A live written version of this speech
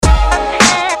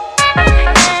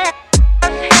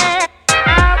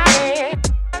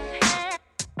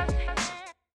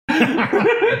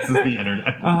is the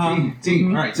internet. All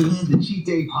right, so this is the Cheat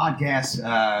Day Podcast.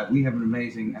 We have an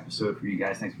amazing episode for you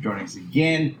guys. Thanks for joining us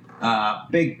again.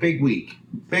 Big week.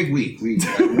 We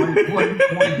got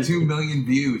 1.2 million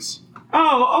views.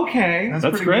 Oh, okay.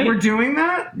 That's great. We're doing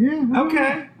that? Yeah.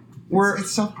 Okay.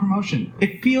 It's self-promotion.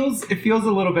 It feels a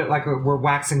little bit like we're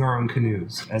waxing our own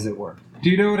canoes, as it were. Do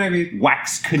you know what I mean?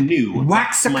 Wax canoe.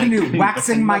 Wax a canoe.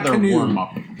 Waxing my canoe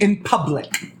warm-up. in public.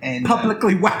 And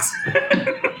Publicly wax.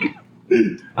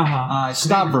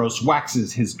 Stavros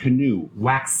waxes his canoe.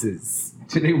 Waxes.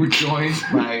 Today we're joined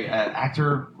by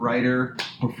actor, writer,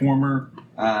 performer,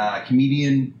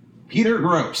 comedian, Peter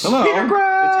Grosz. Hello. Peter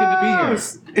Grosz! It's good to be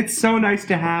here. It's so nice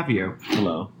to have you.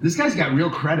 Hello. This guy's got real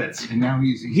credits, and now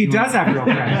he's He does have real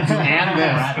credits. And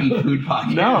this. Crappy food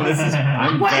podcast. No, this is.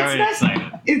 I'm Well, very it's nice.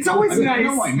 excited. It's always I nice.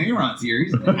 know why Mayron's here.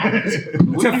 He's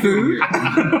To food?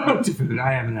 To food.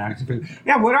 I am an addict to food.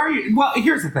 Yeah, what are you? Well,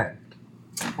 here's the thing.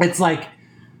 It's like,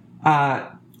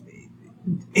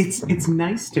 it's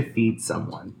nice to feed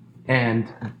someone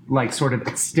and like sort of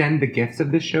extend the gifts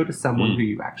of this show to someone who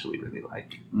you actually really like.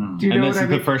 Do you know And what this I is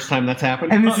mean? the first time that's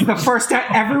happened? And this is the first time.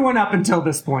 Everyone up until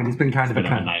this point has been kind of It's a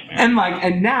been a cunt. nightmare.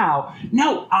 And now,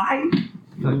 no, I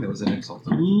I feel like that was an insult.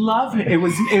 love it.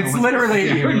 It's literally,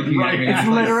 it's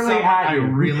literally I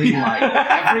really like.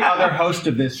 Every other host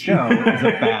of this show is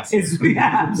a bastard.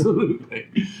 yeah, absolutely.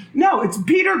 No, it's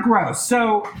Peter Grosz.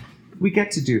 So we get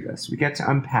to do this. We get to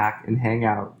unpack and hang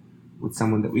out with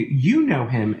someone that you know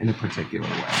him in a particular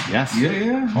way. Yes.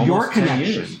 Yeah. Almost Your 10 connection.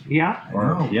 years. Yeah?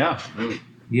 Wow. Yeah.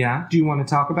 Yeah. Do you want to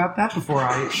talk about that before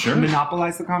I Sure.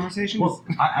 monopolize the conversation? Well,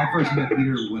 I first met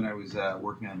Peter when I was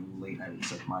working on Late Night with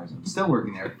Seth Meyers. I'm still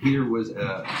working there. Peter was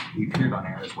he appeared on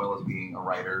air as well as being a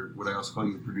writer. Would I also call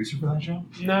you the producer for that show?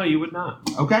 No, you would not.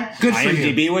 Okay. Good for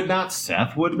you. IMDb would not.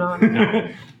 Seth would not. No.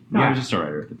 No, I was just a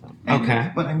writer at the time.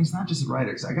 Okay. But I mean, it's not just a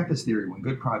writer. Because I got this theory: when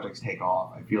good projects take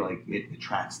off, I feel like it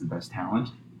attracts the best talent.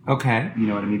 Okay. You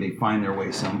know what I mean? They find their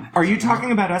way some. Are you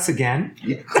talking about us again?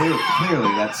 Yeah, clearly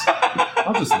that's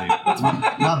I'll just leave.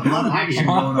 not a lot of action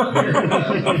going on here.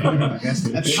 I guess.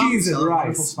 At the top, Jesus so Christ.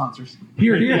 wonderful sponsors.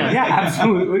 Here. Yeah,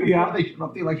 absolutely. Yeah. They shut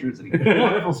off the electricity.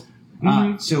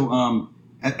 Wonderful.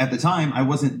 At the time, I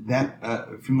wasn't that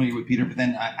familiar with Peter, but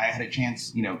then I had a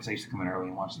chance, because I used to come in early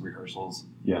and watch the rehearsals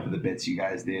for the bits you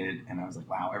guys did, and I was like,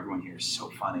 wow, everyone here is so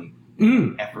funny,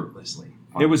 effortlessly.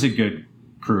 It was a good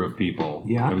crew of people.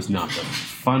 Yeah. It was not the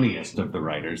funniest of the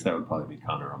writers. That would probably be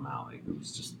Connor O'Malley, who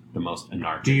was just the most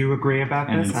anarchic. Do you agree about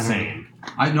and this? insane.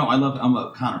 I'm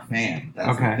a Connor fan. That's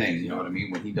Okay. the thing. You know what I mean?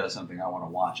 When he does something, I want to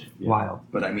watch it. Wild.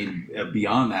 But I mean,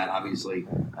 beyond that, obviously,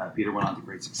 Peter went on to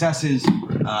great successes.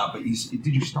 But did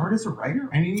you start as a writer?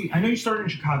 I mean, I know you started in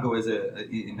Chicago as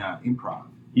in improv.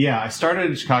 Yeah, I started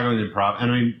in Chicago in improv,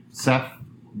 and I mean, Seth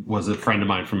was a friend of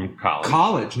mine from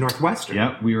college. Northwestern.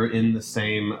 Yep, we were in the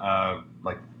same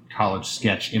college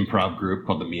sketch improv group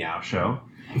called the Meow Show.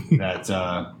 That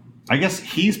I guess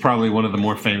he's probably one of the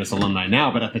more famous alumni now,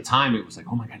 but at the time it was like,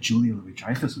 oh my God, Julia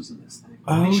Louis-Dreyfus was in this thing.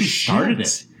 I think she started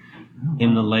it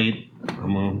in the late.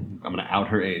 I'm gonna out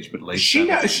her age, but late. She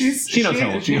knows. 70s. She knows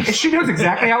how old she is. She knows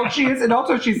exactly how old she is, and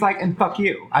also she's like, "And fuck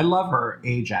you." I love her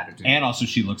age attitude. And also,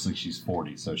 she looks like she's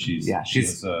 40, so she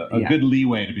has a yeah. good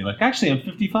leeway to be like, actually, I'm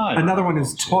 55. Another one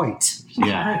is Toit.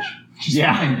 Yeah. She's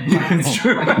Yeah. fine. It's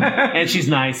true. And she's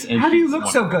nice. And How do you she's look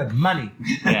so good? Money.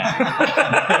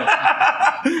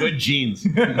 Yeah. Good genes.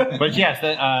 But yes,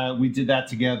 we did that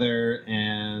together.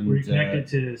 And Were you connected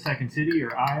to Second City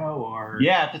or IO or?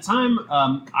 yeah, at the time,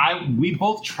 we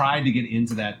both tried to get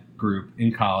into that group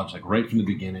in college, like right from the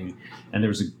beginning. And there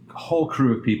was a whole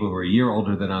crew of people who were a year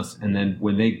older than us. And then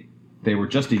when they were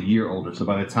just a year older. So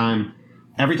by the time,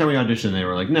 every time we auditioned, they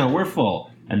were like, no, we're full.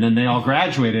 And then they all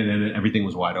graduated and everything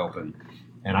was wide open.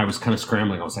 And I was kind of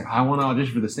scrambling. I was like, I want to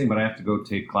audition for this thing, but I have to go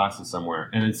take classes somewhere.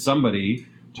 And then somebody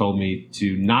told me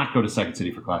to not go to Second City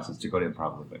for classes, to go to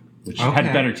Improv Olympic, which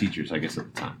had better teachers, I guess,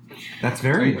 at the time. That's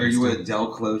very. Are you a Del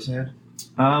Close head?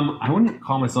 I wouldn't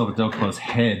call myself a Del Close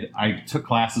head. I took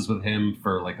classes with him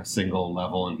for like a single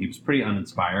level, and he was pretty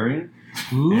uninspiring.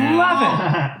 Love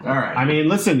it. All right. I mean,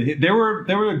 listen, there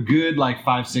were a good like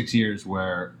 5-6 years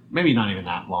where, maybe not even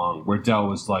that long, where Del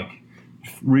was like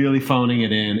really phoning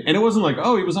it in. And it wasn't like,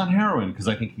 oh, he was on heroin, because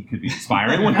I think he could be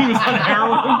inspiring when he was on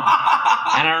heroin.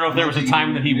 And I don't know if there was a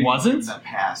time that he wasn't. That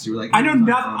past, you were like, I know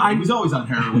nothing. He was always on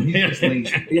heroin. He was just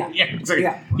lazy. Yeah. Exactly.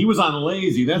 Yeah. He was on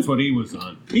lazy. That's what he was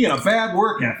on. He had a bad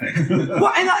work ethic.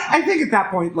 Well, and I think at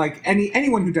that point, like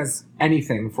anyone who does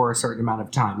anything for a certain amount of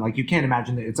time, like you can't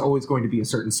imagine that it's always going to be a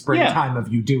certain springtime of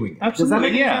you doing it. Absolutely. Does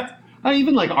that make sense?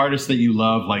 Even like artists that you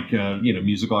love, like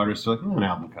musical artists, are like, an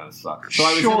album kind of sucks. So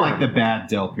I was in like the bad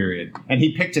Del period, and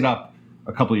he picked it up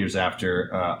a couple years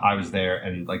after I was there,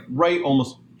 and like right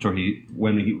almost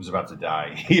when he was about to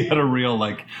die, he had a real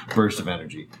like burst of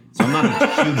energy. So I'm not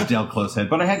a huge Del Close head,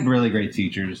 but I had really great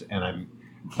teachers, and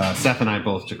Seth and I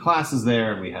both took classes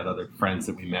there, and we had other friends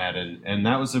that we met, and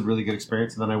that was a really good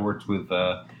experience. And then I worked with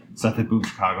Seth at Boom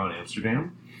Chicago and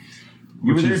Amsterdam.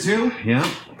 You were there too? Yeah.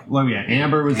 Well, yeah.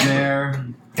 Amber was there.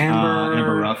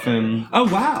 Amber Ruffin. Oh,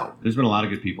 wow. There's been a lot of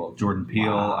good people. Jordan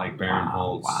Peele, Wow. Ike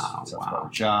Barinholtz, Wow.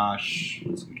 Josh,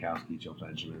 Liz Mikowski, Jill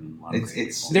Benjamin. A lot of great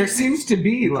people. There seems to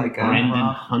be like Brendan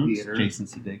Rock Hunt, Theater. Jason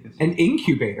Sudeikis. an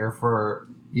incubator for,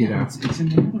 It's in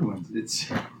the Netherlands.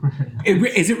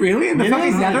 Is it really in the It fucking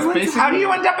is. It's Netherlands? How do you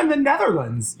basically- end up in the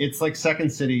Netherlands? It's like Second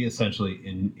City, essentially,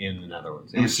 in the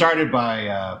Netherlands. It was started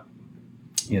by...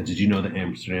 did you know that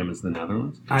Amsterdam is the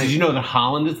Netherlands? Did you know that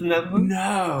Holland is the Netherlands?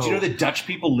 No. Did you know that Dutch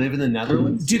people live in the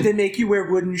Netherlands? Did they make you wear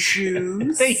wooden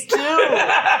shoes? They do!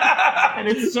 And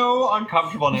it's so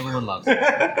uncomfortable and everyone loves it.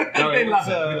 No, They it love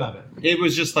was, it. We love it. It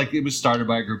was just like, it was started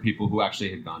by a group of people who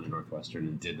actually had gone to Northwestern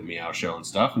and did the Meow Show and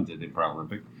stuff and did the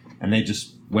Paralympic. And they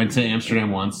just went to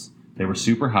Amsterdam once. They were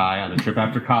super high on a trip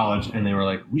after college, and they were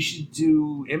like, "We should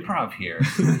do improv here."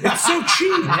 It's so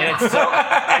cheap. And it's so,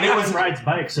 and it Everyone was rides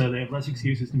bikes, so they have less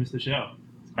excuses to miss the show.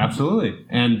 absolutely.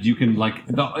 And you can like,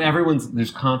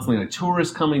 there's constantly like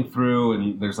tourists coming through,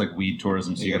 and there's like weed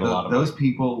tourism, so you get a lot of those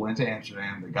people went to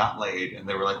Amsterdam, they got laid, and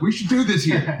they were like, "We should do this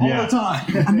here all Yeah. the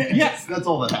time." Yes. That's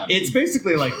all that happened. It's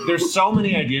basically like there's so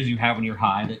many ideas you have when you're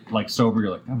high that like sober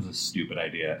you're like, that was a stupid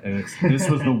idea, and this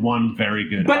was the one very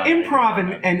good. But high improv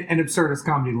idea. and absurdist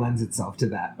comedy lends itself to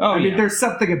that. Oh, I mean, yeah. there's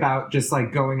something about just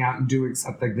like going out and doing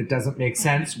something that doesn't make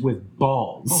sense with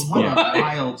balls. What Yeah. a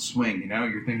wild swing, you know?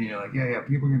 You're thinking, you're like, yeah,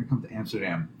 people are going to come to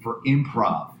Amsterdam for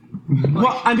improv.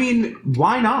 Well, I mean,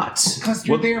 why not? Because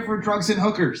you're there for drugs and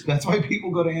hookers. That's why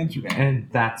people go to Amsterdam. And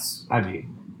that's, I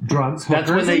mean, drugs, That's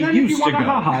hookers, when they and then if used you to want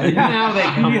go. ha-ha, yeah. Now they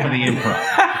come Yeah. for the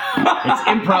improv. It's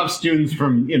improv students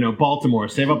from Baltimore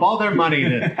save up all their money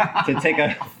to take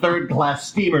a third-class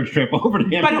steamer trip over to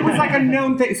Amsterdam. But it was like a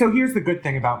known thing. So here's the good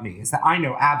thing about me is that I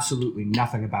know absolutely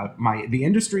nothing about the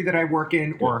industry that I work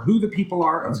in or who the people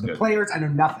are or the good. players. I know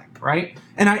nothing, right?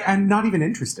 And I'm not even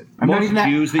interested. I'm most not even that.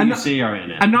 views that I'm you not- see are in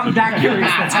it. I'm not that curious.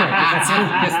 That's great.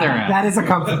 Yes, they're at. That is a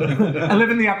comfort. I live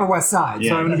in the Upper West Side,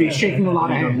 so I'm going to be shaking a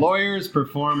lot of hands, Lawyers,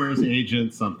 performers,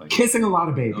 agents, something. kissing a lot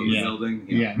of babies. Yeah. Building.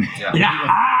 Yeah.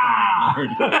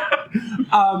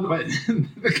 But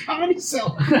the comedy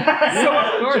cell. So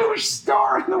a Jewish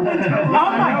star in the window. Oh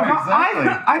my god! exactly.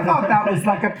 I thought that was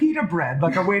like a pita bread,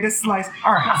 like a way to slice.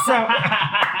 All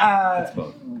right,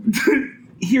 so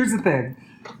here's the thing.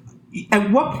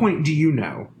 At what point do you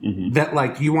know that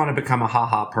like you want to become a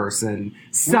haha person,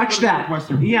 such that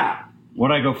yeah?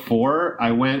 What I go for?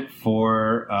 I went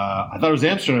for. I thought it was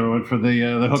Amsterdam. I went for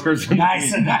the hookers.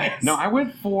 Nice. No, I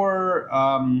went for.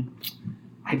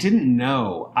 I didn't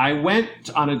know. I went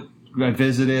on I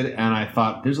visited, and I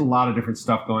thought there's a lot of different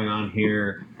stuff going on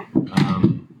here.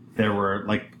 There were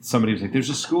like somebody was like, "There's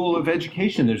a school of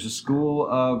education. There's a school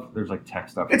of there's like tech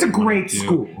stuff." It's a that I wanna great do."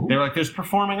 school. They were like, "There's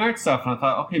performing arts stuff," and I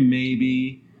thought, okay,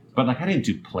 maybe. But like, I didn't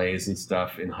do plays and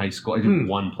stuff in high school. I did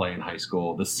one play in high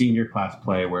school, the senior class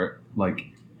play, where like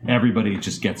everybody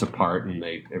just gets a part and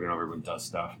everyone does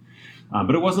stuff.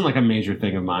 But it wasn't like a major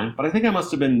thing of mine. But I think I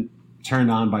must have been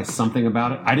turned on by something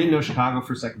about it. I didn't know Chicago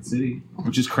for Second City,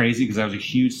 which is crazy because I was a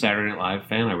huge Saturday Night Live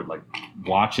fan. I would like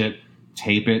watch it,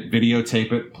 tape it,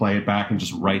 videotape it, play it back, and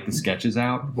just write the sketches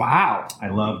out. Wow. I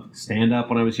loved stand-up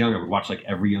when I was young. I would watch like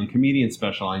every Young Comedian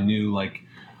special. I knew like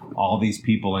all these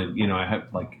people, and I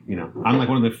had like I'm like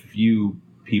one of the few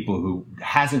people who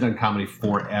hasn't done comedy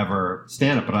forever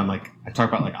stand-up, but I talk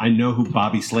about like I know who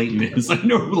Bobby Slayton is. I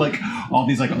know who like all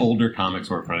these like older comics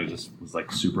were. But I just was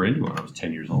like super into it when I was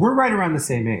 10 years old. We're right around the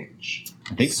same age.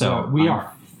 I think so. We I'm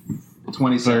are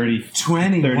 30,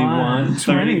 21. 31,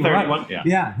 30, 31. Yeah.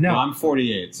 Yeah. No. Well, I'm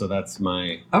 48, so that's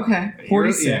my Okay.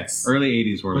 46. Early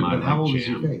 80s were my But how old is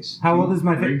jam. your face? How old is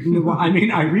my face? Well, I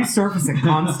mean, I resurface it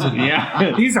constantly.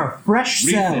 Yeah. These are fresh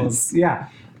Recent. cells. Yeah.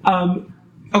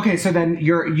 Okay, so then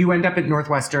you end up at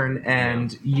Northwestern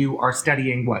and you are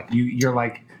studying what? You're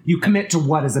like you commit to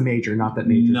what as a major, not that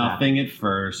major. Nothing at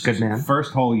first. Good man.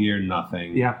 First whole year,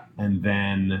 nothing. Yeah. And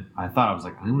then I thought I was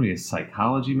like, I'm going to be a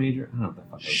psychology major. I don't know what the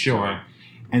fuck I was Sure. doing.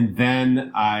 And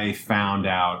then I found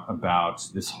out about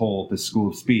this school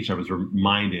of speech. I was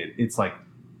reminded it's like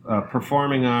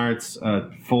performing arts,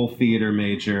 full theater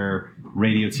major,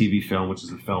 radio, TV, film, which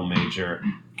is a film major,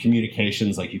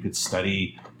 communications. Like you could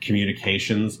study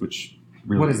communications, which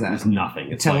really, What is that? It's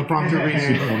nothing. It's Teleprompter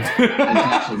reading. That's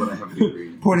actually what I have a degree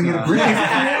in. Pointing at a bridge.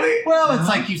 Really? Well, it's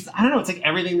like I don't know. It's like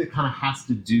everything that kind of has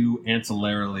to do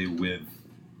ancillarily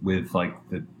with like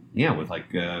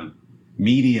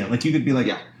media. Like you could be like,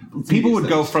 people would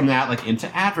go from that like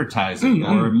into advertising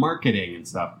or marketing and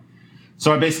stuff.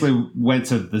 So I basically went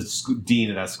to the dean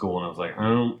of that school and I was like, I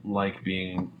don't like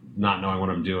not knowing what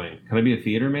I'm doing. Can I be a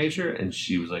theater major? And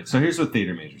she was like, so here's what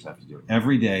theater majors have to do.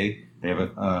 Every day they have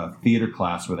a theater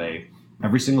class where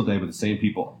every single day with the same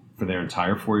people for their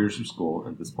entire 4 years of school.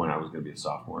 At this point, I was going to be a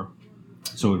sophomore.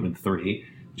 So it would have been 3.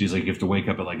 She's like, you have to wake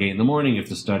up at like 8 a.m. You have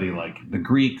to study like the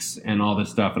Greeks and all this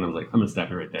stuff. And I was like, I'm going to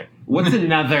stop you right there. What's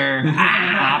another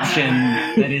option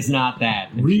that is not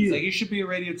that? And she's like, you should be a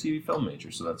radio, TV, film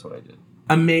major. So that's what I did.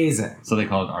 Amazing. So they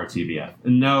call it RTBF.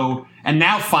 And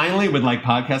now finally with like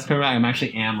podcasts coming out, I'm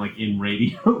actually like in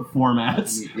radio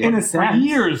formats. In a For sense.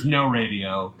 years, no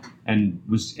radio. And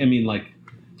like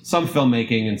some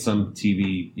filmmaking and some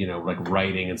TV, like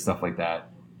writing and stuff like that.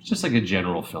 It's just like a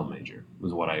general film major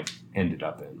was what I ended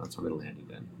up in. That's what I landed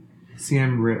in. See,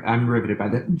 I'm riveted by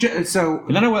that. So,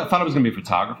 And then I thought I was going to be a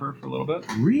photographer for a little bit.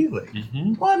 really?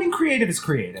 Mm-hmm. Well, I mean, creative is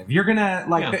creative. You're gonna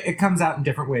it comes out in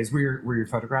different ways. Were your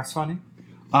photographs funny?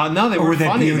 No, they Or were were they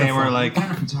funny. They beautiful? were like, What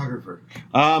kind of photographer?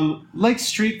 like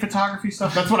street photography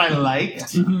stuff. That's what I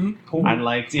liked. I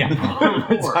liked,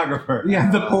 photographer. Yeah,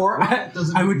 the poor. That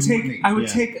doesn't I would mean take money. I would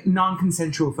take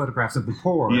non-consensual photographs of the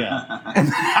poor. Yeah.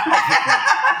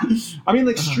 I mean,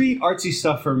 like street artsy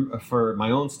stuff for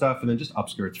my own stuff, and then just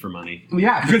upskirts for money.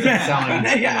 Yeah, Selling,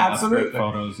 yeah, upskirt absolutely.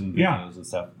 photos and videos Yeah. and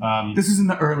stuff. This is in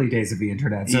the early days of the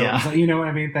internet, so Yeah. you know what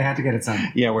I mean. They had to get it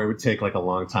done. Yeah, where it would take like a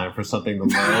long time for something to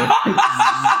load.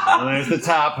 Well, there's the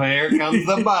top. Here comes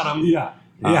the bottom. Yeah,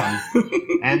 yeah.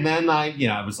 And then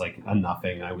I was like a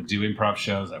nothing. I would do improv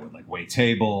shows. I would like wait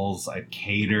tables. I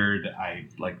catered. I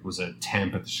like was a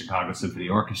temp at the Chicago Symphony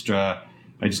Orchestra.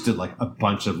 I just did like a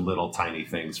bunch of little tiny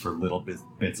things for little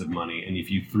bits of money. And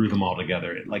if you threw them all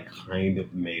together, it like kind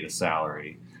of made a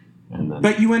salary. And then,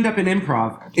 But you end up in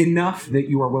improv enough that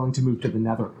you are willing to move to the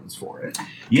Netherlands for it.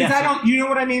 yeah, Because I don't, you know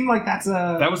what I mean? Like that's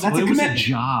a that was that's it was a commitment.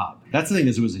 job. That's the thing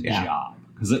is it was a Yeah. job.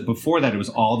 Because before that, it was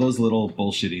all those little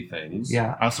bullshitty things.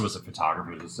 Yeah. I also was a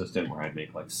photographer's assistant where I'd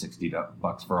make like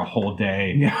 $60 for a whole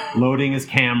day, Yeah. loading his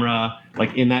camera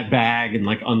like in that bag and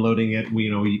like unloading it.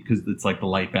 Because it's like the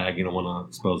light bag. You don't want to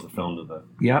expose the film to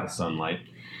the sunlight.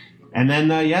 And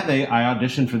then I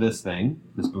auditioned for this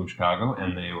Boom Chicago,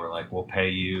 and they were like, "We'll pay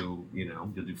you. You'll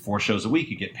do 4 shows a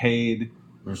week. You get paid.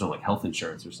 There's no like health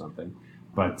insurance or something."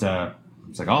 But I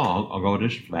was like, "Oh, I'll go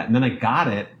audition for that." And then I got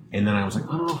it. And then I was like,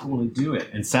 I don't know if I want to do it.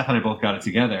 And Seth and I both got it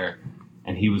together.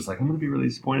 And he was like, I'm going to be really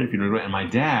disappointed if you don't do it. And my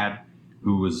dad,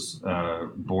 who was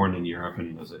born in Europe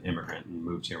and was an immigrant and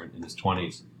moved here in his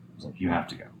 20s, was like, you have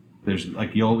to go. There's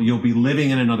like, you'll be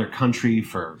living in another country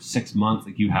for 6 months.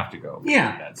 Like, you have to go.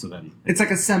 Yeah. That. So then It's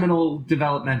like a seminal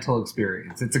developmental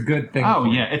experience. It's a good thing. Oh, for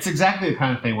yeah. It's exactly the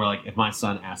kind of thing where, like, if my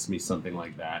son asked me something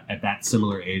like that at that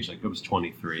similar age, like, it was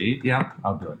 23, Yeah.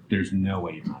 I'll do it. There's no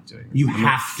way you're not doing it. You I'm have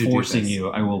not to do forcing this. you.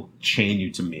 I will chain you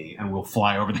to me, and we'll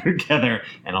fly over there together,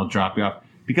 and I'll drop you off.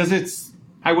 Because it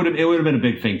would have been a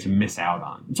big thing to miss out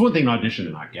on. It's one thing to audition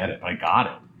and not get it, but I got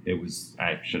it.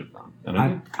 I should have gone. And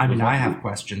I mean, I have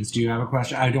questions. Do you have a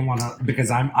question? I don't want to,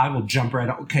 because I will jump right.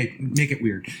 Okay, make it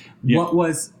weird. Yeah. What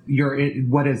is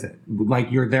it?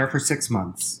 Like you're there for 6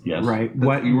 months. Yes. Right.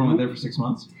 You were only there for 6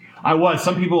 months? I was.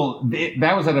 Some people,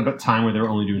 that was at a time where they were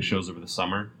only doing shows over the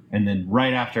summer. And then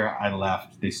right after I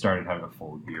left, they started having a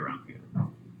full year-round theater.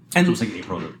 And So it was like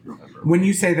April to November. when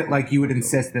you say that, like, you would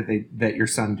insist that your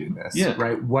son do this, Yeah.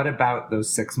 right? What about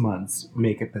those 6 months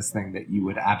make it this thing that you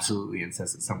would absolutely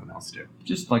insist that someone else do?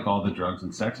 Just like all the drugs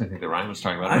and sex, I think that Ryan was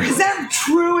talking about. Is that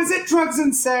true? Is it drugs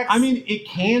and sex? I mean, it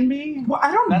can be. well,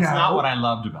 I don't That's know. not what I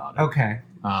loved about it. Okay.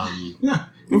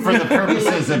 For the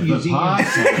purposes of the Museum.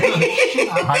 podcast,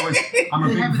 I'm a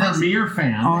big Vermeer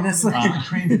fan. Honestly, The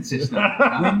transit system.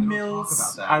 windmills.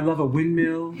 Talk about that. I love a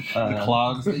windmill. The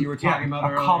clogs that you were talking about a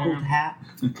earlier. cobbled hat.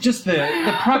 Just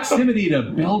the proximity to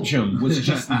Belgium was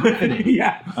just riveting.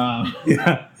 Yeah.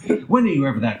 Yeah. When are you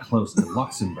ever that close to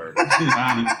Luxembourg?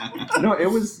 No,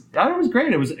 it was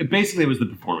great. It was the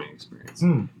performing experience.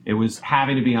 It was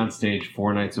having to be on stage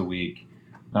 4 nights a week.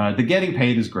 The getting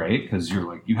paid is great because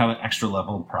you have an extra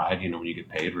level of pride, when you get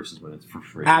paid versus when it's for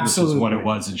free. Absolutely. Which is what it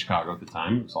was in Chicago at the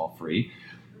time. It was all free.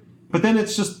 But then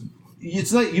it's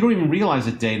like you don't even realize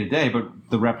it day to day, but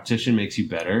the repetition makes you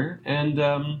better. And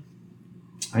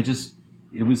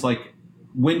it was like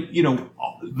when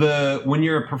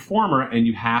you're a performer and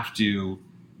you have to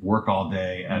work all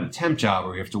day at a temp job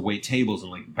or you have to wait tables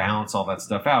and like balance all that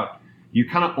stuff out, you're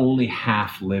kind of only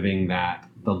half living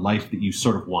the life that you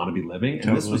sort of want to be living.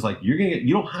 And this was like,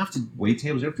 you don't have to wait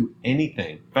tables, you don't have to do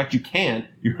anything. In fact, you can't.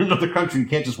 You're in another country, you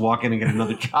can't just walk in and get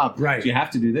another job. Right. So you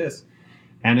have to do this.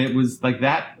 And it was like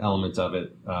that element of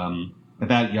it, at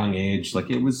that young age,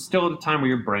 like it was still at a time where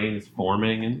your brain is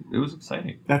forming, and it was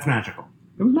exciting. That's magical.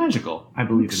 It was magical. I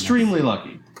believe extremely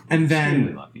lucky. And then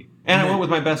Extremely lucky. And I went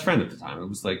with my best friend at the time. It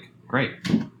was like great.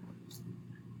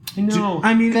 I know.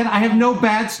 I mean, I have no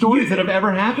bad stories that have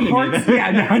ever happened to me.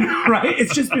 Yeah, no, right?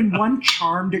 It's just been one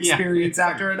charmed experience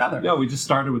after another. No, we just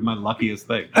started with my luckiest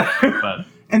thing. But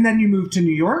And then you moved to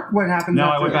New York? What happened? no,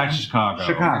 after I went that? back to Chicago.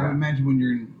 I would imagine when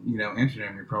you're in,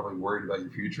 Amsterdam, you're probably worried about your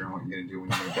future and what you're going to do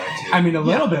when you move back to. I mean, a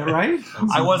little bit, right?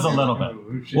 I was a little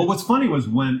bit. Well, what's funny was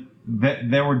when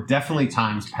there were definitely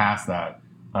times past that,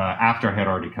 after I had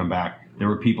already come back, there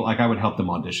were people, like I would help them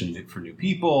audition for new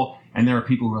people, and there were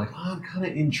people who were like, oh, I'm kind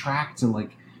of in track to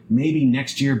like maybe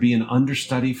next year be an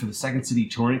understudy for the Second City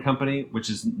Touring Company, which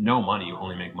is no money. You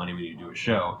only make money when you do a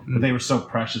show. But they were so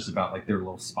precious about like their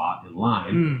little spot in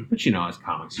line, which, as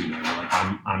comics, like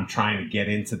I'm trying to get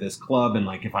into this club, and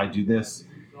like if I do this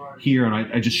here and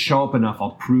I just show up enough,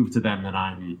 I'll prove to them that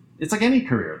it's like any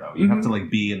career though. You have to like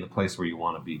be in the place where you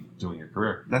want to be doing your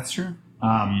career. That's true.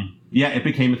 It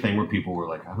became a thing where people were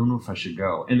like, I don't know if I should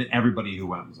go. And then everybody who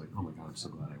went was like, oh my God, I'm so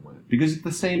glad I went. Because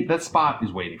it's that spot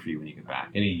is waiting for you when you get back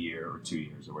in a year or 2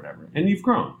 years or whatever. And you've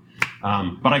grown.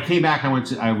 But I came back,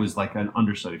 I was like an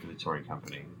understudy for the touring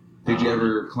company. Did you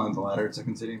ever climb the ladder at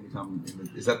Second City and become,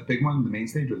 is that the big one, the main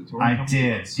stage or the touring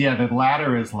company? I did. Yeah, the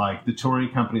ladder is like the touring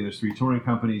company. There's 3 touring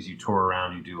companies. You tour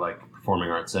around, you do like performing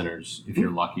arts centers if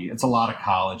you're lucky. It's a lot of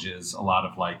colleges, a lot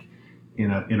of like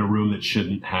in a room that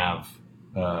shouldn't have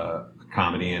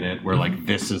comedy in it, where like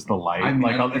this is the light. I mean,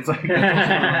 it's like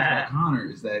about Connor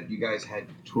is that you guys had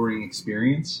touring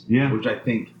experience, which I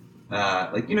think,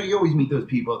 you always meet those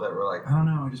people that were like, I don't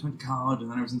know, I just went to college and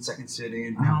then I was in Second City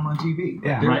and now I'm on TV.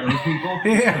 Yeah, there are those people.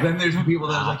 Yeah. But then there's some people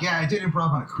that was like, I did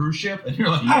improv on a cruise ship, and you're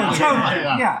like, oh, totally.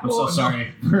 Yeah. I'm so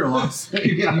sorry for your loss.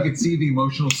 You could see the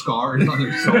emotional scars on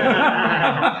their soul.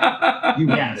 You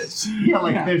want this.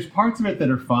 Yeah, there's parts of it that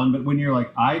are fun, but when you're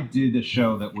like, I did a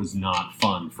show that was not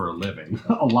fun for a living,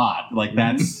 a lot. Like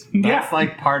that's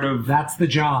like part of that's the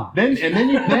job. Then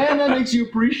that makes you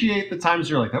appreciate the times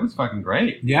you're like, that was fucking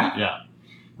great.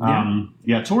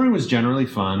 Touring was generally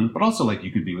fun, but also like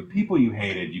you could be with people you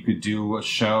hated. You could do a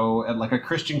show at like a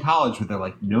Christian college where they're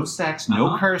like, no sex,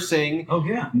 no cursing. Oh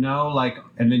yeah. No, like,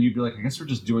 and then you'd be like, I guess we're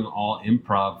just doing all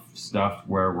improv stuff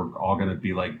where we're all going to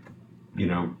be like, I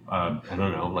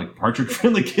don't know, like Partridge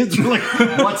Friendly Kids. We're like,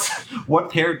 what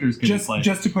characters can you play?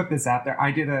 Just to put this out there,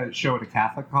 I did a show at a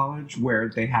Catholic college where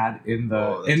they had in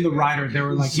the rider they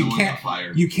were like, you can't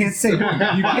say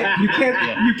you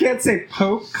can't say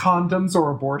Pope, condoms,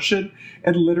 or abortion.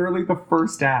 And literally the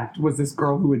first act was this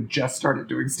girl who had just started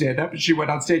doing stand up, and she went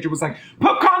on stage and was like,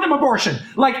 Pope, condom, abortion,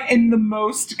 like in the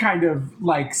most kind of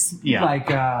like,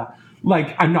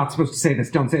 I'm not supposed to say this,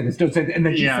 don't say this, don't say this. And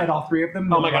then she said all 3 of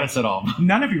them. Oh my God, I said all.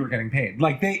 None of you were getting paid.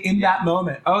 Like that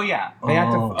moment, they had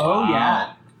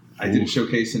to, I did a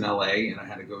showcase in LA and I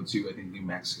had to go to, I think, New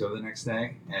Mexico the next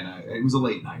day. And it was a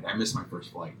late night. I missed my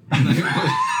first flight.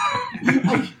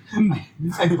 I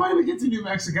finally get to New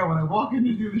Mexico and I walk in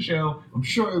to do the show. I'm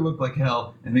sure I look like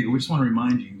hell. And they go, we just want to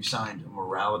remind you signed a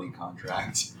morality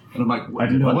contract. And I'm like,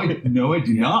 no, I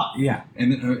do not. Yeah.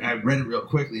 And then I read it real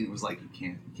quickly, and it was like,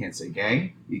 you can't say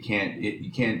gay. You can't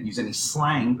use any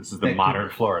slang. This is the modern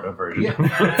Florida version. Yeah.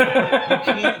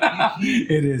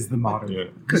 It is the modern. Yeah.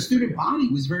 The student body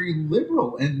was very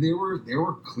liberal, and there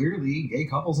were clearly gay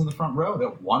couples in the front row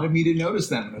that wanted me to notice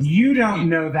them. You don't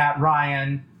know that,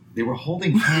 Ryan. They were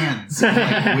holding hands, and,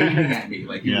 like waving at me,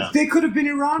 like they could have been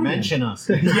Iranian. Mention us.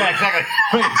 Yeah, exactly.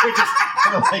 They're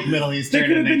just like Middle Eastern. They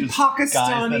could have been just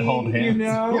Pakistani, guys that hold hands.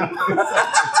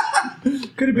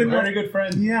 Could have been very good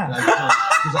friends. Yeah,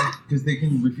 because they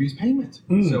can refuse payment.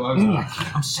 So I was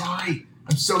like, I'm sorry.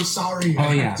 I'm so sorry.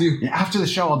 Oh yeah. After the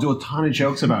show, I'll do a ton of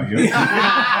jokes about you.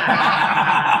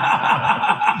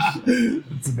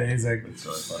 It's amazing. It's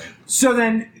so funny. So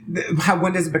then,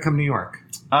 when does it become New York?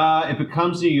 It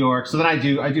becomes New York. So then I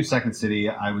do Second City.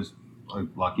 I was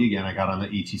lucky again. I got on the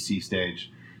ETC stage,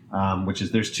 which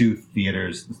is there's 2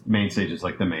 theaters. The main stage is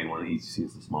like the main one. The ETC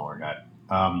is the smaller guy.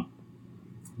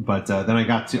 But then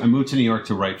I moved to New York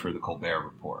to write for the Colbert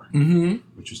Report,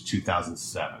 which was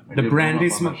 2007. The Brandy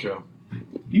Smith show.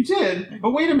 You did,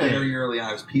 but wait a minute. Very early on,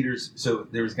 I was Peter's. So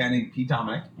there was a guy named Pete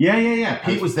Dominic. Yeah.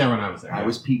 Pete was there when I was there. I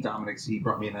was Pete Dominic's. He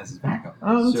brought me in as his backup.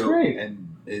 Oh, that's great.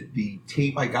 And the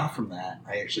tape I got from that,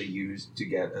 I actually used to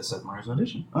get a Seth Meyers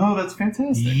audition. Oh, that's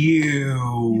fantastic.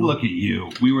 You Look at you.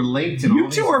 We were linked in all You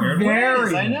these two are weird very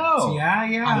ways. I know. Yeah,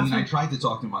 yeah. I mean, I tried to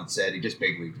talk to him on set. He just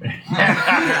big-leagued me.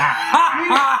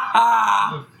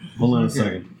 Hold on a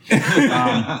second.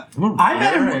 I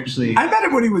met him actually. I met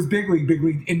him when he was big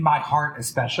league in my heart,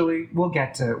 especially. We'll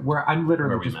get to where I'm Where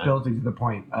literally we just met. building to the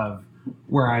point of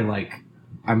where I'm like,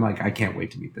 I can't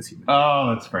wait to meet this human.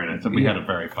 Oh, that's very nice. We had a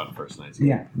very fun first night.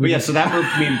 Yeah. But yeah, so that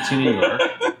moved me to New York.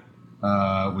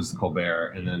 Was the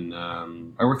Colbert, and then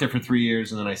I worked there for 3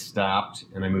 years, and then I stopped,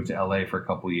 and I moved to LA for a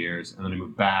couple years, and then I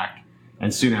moved back.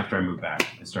 And soon after I moved back,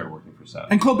 I started working for Seth.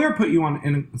 And Colbert put you on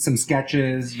in some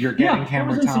sketches. You're getting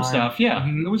camera I was in time. some stuff. Yeah,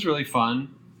 Mhm. It was really fun.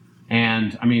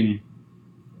 And I mean,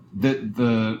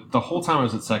 the whole time I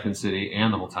was at Second City,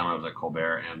 and the whole time I was at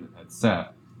Colbert and at Seth,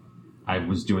 I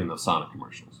was doing the Sonic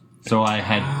commercials. So I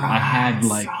had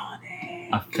like Sonic.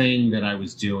 a thing that I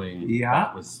was doing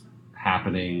that was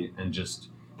happening, and just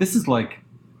this is like,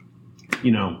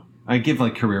 I give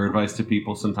like career advice to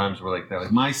people sometimes where they're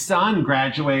like, my son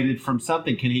graduated from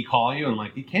something, can he call you? And I'm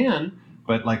like, he can,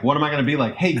 but like, what am I going to be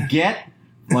like? Hey, get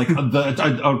like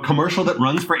a commercial that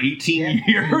runs for 18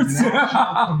 years.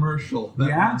 A commercial that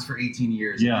Yeah. runs for 18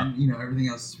 years. Yeah. And, everything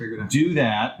else is figured out. Do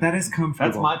that. That is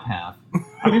comfortable. That's my path.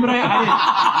 I mean, but I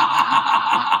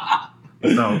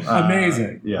didn't. So,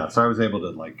 Amazing. Yeah, so I was able to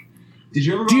like. Did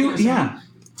you ever Do go you? to Yeah.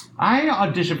 I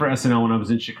auditioned for SNL when I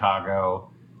was in Chicago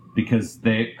because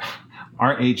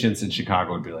our agents in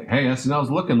Chicago would be like, "Hey, SNL's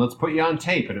looking. Let's put you on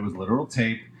tape," and it was literal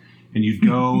tape. And you'd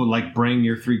go like bring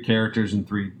your 3 characters and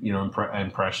 3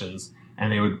 impressions,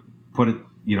 and they would put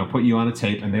you on a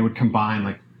tape, and they would combine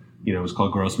like it was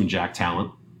called Grossman Jack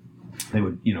Talent. They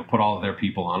would put all of their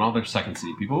people on, all their Second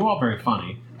City people, who were all very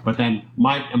funny. But then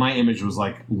my image was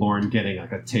like Lauren getting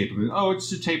like a tape. Oh,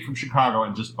 it's a tape from Chicago,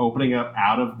 and just opening up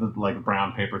out of the like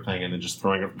brown paper thing, and then just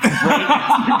throwing it right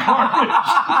into the garbage.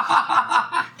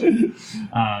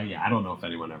 I don't know if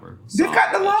anyone ever. They've saw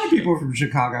gotten a lot that of shit. people from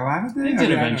Chicago, haven't they? They I did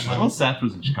mean, I don't eventually. know. Well, Seth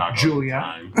was in Chicago. Julia.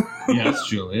 At the time. Yes,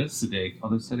 Julia. Sudeikis.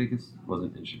 Although Sudeikis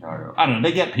wasn't in Chicago. I don't know.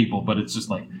 They get people, but it's just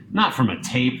like not from a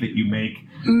tape that you make,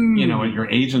 at your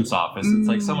agent's office. It's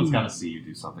like someone's got to see you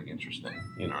do something interesting.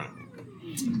 You know what I mean?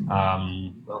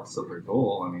 Well, so their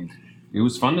goal, It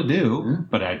was fun to do,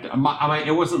 but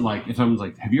it wasn't like if someone's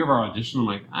like, "Have you ever auditioned?" I'm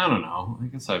like, I don't know. I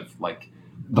guess I've like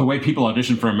the way people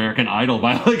audition for American Idol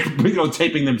by like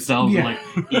taping themselves and like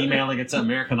emailing it to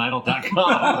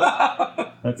AmericanIdol.com.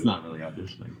 That's not really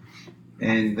auditioning.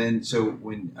 And then, so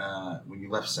when you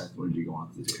left Seth, what did you go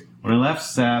on to do? When I left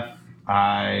Seth,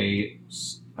 I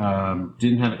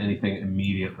didn't have anything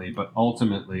immediately, but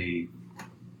ultimately,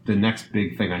 the next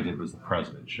big thing I did was the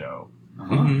President Show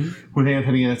with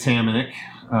Anthony Atamanuik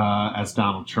as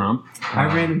Donald Trump. I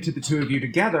ran into the two of you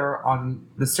together on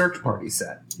the Search Party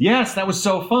set. Yes, that was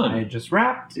so fun. I had just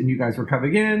wrapped, and you guys were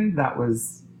coming in. That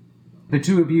was the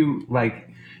two of you. Like,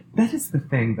 that is the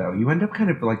thing, though. You end up kind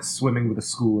of like swimming with a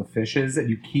school of fishes, and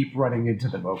you keep running into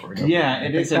them over and over. Yeah,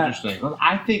 it is interesting. Well,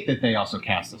 I think that they also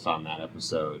cast us on that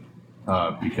episode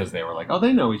because they were like, "Oh,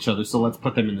 they know each other, so let's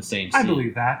put them in the same scene." I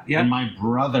believe that. Yeah. And my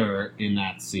brother in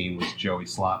that scene was Joey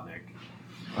Slotnick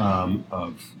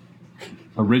of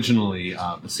originally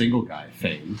the Single Guy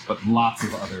fame, but lots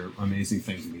of other amazing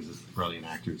things. He's a brilliant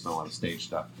actor, who's done a lot of stage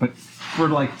stuff. But for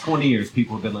like 20 years,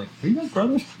 people have been like, "Are you guys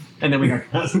brothers?" And then we got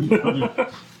cast together.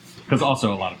 Because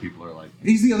also a lot of people are like,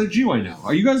 "He's the other Jew I know.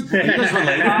 Are you guys related?"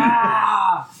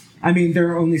 I mean, there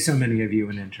are only so many of you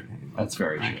in entertainment. That's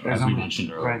very true, There's as we only-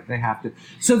 mentioned earlier. Right, they have to.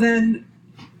 So then,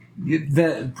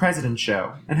 the President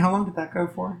Show. And how long did that go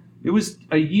for? It was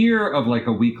a year of like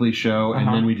a weekly show, and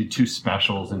Uh-huh. then we did 2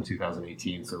 specials in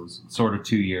 2018. So it was sort of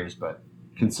 2 years, but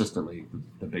consistently,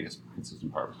 the biggest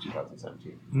consistent part was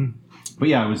 2017. Mm. But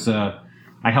yeah, it was. I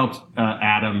helped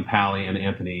Adam, Pally, and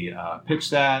Anthony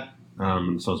pitch that. So I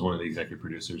was one of the executive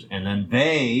producers, and then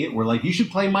they were like, "You should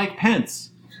play Mike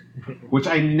Pence," which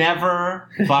I never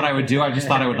thought I would do. I just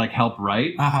thought I would like help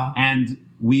write, and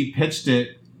we pitched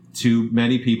it to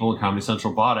many people, and Comedy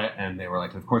Central bought it, and they were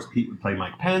like, "Of course, Pete would play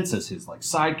Mike Pence as his like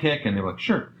sidekick," and they were like,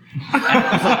 "Sure." And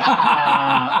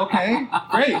I was like, "Okay,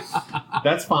 great,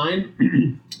 that's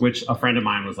fine." Which a friend of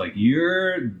mine was like,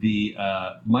 "You're the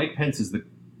Mike Pence is the."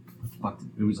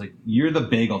 It was like, "You're the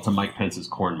bagel to Mike Pence's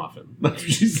corn muffin." That's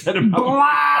what she said about me.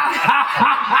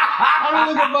 I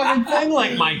don't look a fucking thing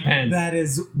like Mike Pence. That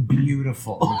is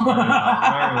beautiful. Very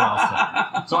well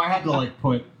said. So I had to like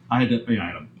I had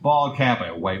a bald cap, I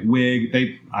had a white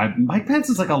wig. Mike Pence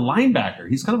is like a linebacker.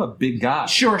 He's kind of a big guy.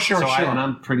 Sure. And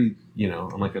I'm pretty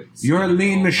I'm like a. You're a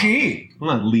lean machine. I'm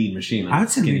not a lean machine. I'm I would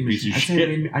say skinny lean piece machine. of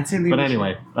shit. I'd say lean But machine.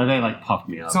 anyway, they like puffed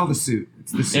me up. It's all the suit.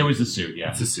 It's the suit. It was the suit, yeah.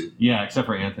 It's the suit. Yeah, except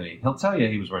for Anthony. He'll tell you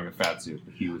he was wearing a fat suit,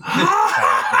 but he was.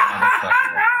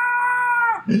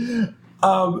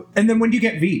 And then when do you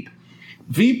get Veep?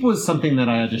 Veep was something that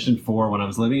I auditioned for when I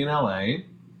was living in LA,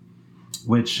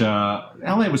 which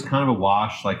LA was kind of a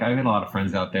wash. Like, I had a lot of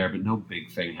friends out there, but no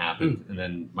big thing happened. And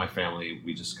then my family,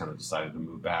 we just kind of decided to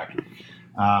move back.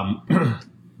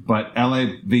 But LA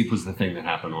Veep was the thing that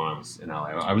happened when I was in LA.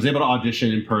 I was able to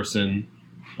audition in person,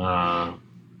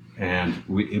 and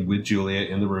with Julia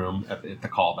in the room at the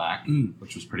callback,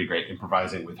 which was pretty great,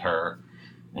 improvising with her.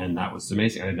 And that was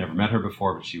amazing. I had never met her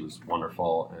before, but she was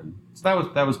wonderful, and so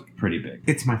that was pretty big.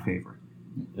 It's my favorite.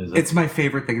 Is it? It's my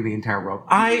favorite thing in the entire world.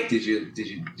 Did you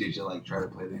like try to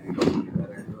play the angle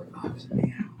better? You're like, oh, it's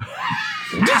me.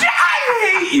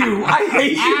 I hate you. I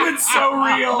hate you. It's so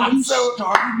real.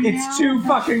 It's too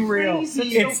fucking real.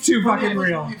 It's too fucking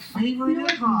real. Favorite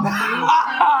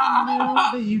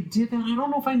that you did that. I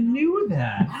don't know if I knew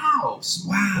that. Wow.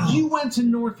 You went to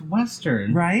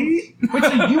Northwestern, Right? Wait,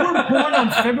 so you were born on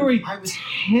February I was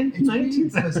 10th,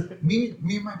 19th. me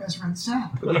and my best friend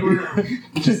Seth. We were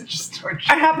just start.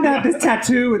 I happen to have this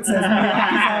tattoo. It says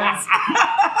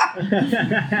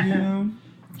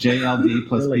JLD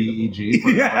plus BEG.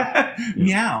 yeah.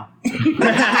 Meow.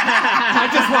 I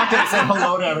just walked in and said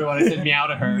hello to everyone. I said meow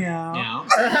to her. Meow. Meow.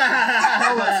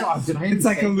 Oh, that's awesome. Did I It's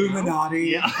like say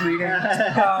Illuminati meow? greeting.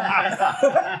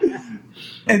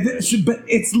 But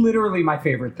it's literally my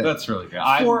favorite thing. That's really good.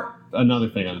 Another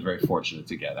thing I'm very fortunate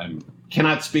to get. I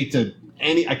cannot speak to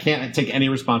I can't take any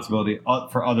responsibility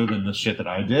for other than the shit that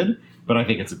I did, but I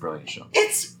think it's a brilliant show.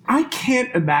 I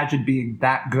can't imagine being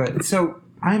that good. So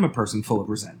I am a person full of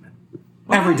resentment.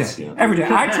 Every day. Yeah. Every day.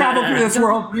 I travel through this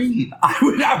world.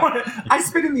 I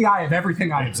spit in the eye of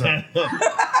everything I observe.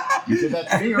 You did that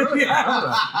to me earlier.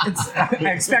 Yeah. I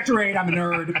expectorate. I'm a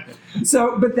nerd.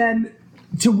 So, but then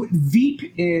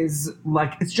Veep is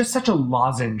like, it's just such a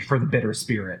lozenge for the bitter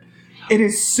spirit. It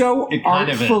is so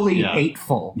artfully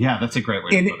hateful. Yeah, that's a great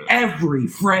way in to put it. every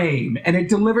frame, and it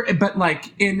delivers, but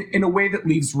like in a way that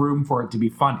leaves room for it to be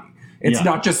funny. It's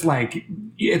not just like,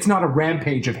 it's not a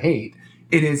rampage of hate.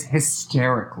 It is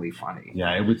hysterically funny.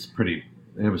 Yeah, it was pretty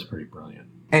brilliant.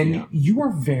 And you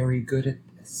are very good at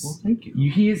this. Well, thank you.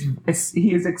 He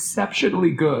is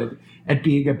exceptionally good at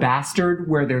being a bastard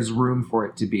where there's room for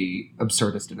it to be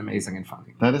absurdist and amazing and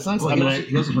funny. That is nice. Well,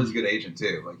 he also plays a good agent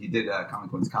too. Like, he did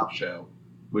Comic Con's Cop Show,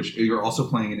 which you're also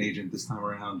playing an agent this time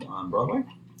around on Broadway.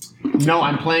 No,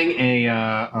 I'm playing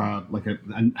a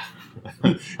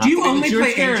Do you only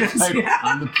play agents?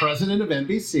 I'm the president of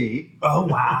NBC. Oh,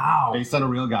 wow. Based on a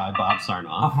real guy, Bob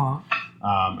Sarnoff. Uh-huh.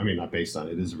 I mean, not based on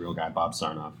it is a real guy, Bob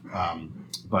Sarnoff.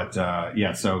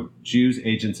 So Jews,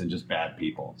 agents, and just bad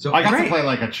people. So I got to play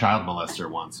like a child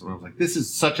molester once, and I was like, this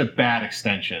is such a bad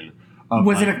extension.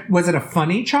 Was it a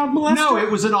funny child molester? No, it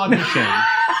was an audition.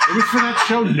 It was for that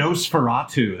show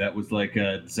Nosferatu. That was like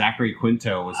Zachary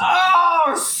Quinto was on.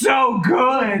 Oh, so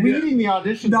good. Leading the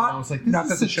audition, I was like,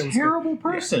 this is a terrible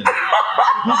person.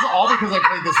 All because I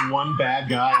played this one bad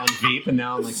guy on Veep, and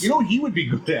now I'm like, you know what he would be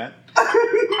good at?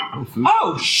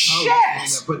 Oh,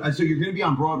 shit! But so you're going to be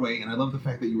on Broadway, and I love the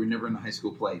fact that you were never in the high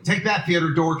school play. Take that, theater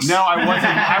dorks. No, I wasn't.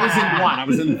 I was in one. I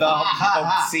was in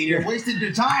the senior. You're wasting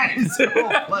your time.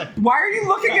 Why are you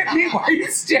looking at me? Why are you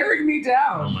staring me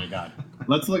down? Oh my god.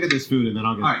 Let's look at this food, and then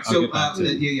I'll get. All right. I'll get back to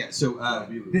it. So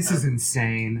this is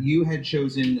insane. You had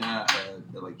chosen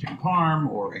like chicken parm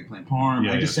or eggplant parm.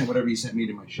 I just sent whatever you sent me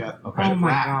to my chef. Okay. Oh my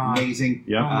god. Amazing.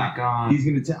 Yeah. Oh my god. He's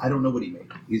gonna tell. I don't know what he made.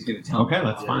 He's gonna tell. Okay,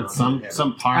 that's fine. Some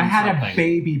parm. I had something. a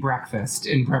baby breakfast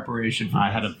in preparation for I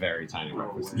this. had a very tiny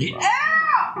breakfast.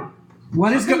 Yeah.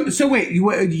 What is so wait,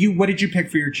 what did you pick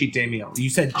for your cheat day meal? You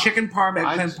said chicken parm,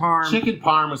 eggplant parm. Chicken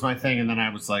parm was my thing, and then I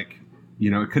was like,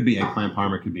 it could be eggplant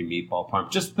parm, or it could be meatball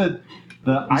parm. Just the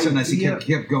so nice. He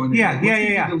kept going. Yeah.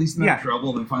 At least not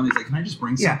trouble. And finally, he's like, "Can I just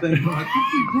bring something?" I'm like,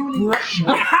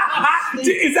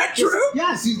 is that true?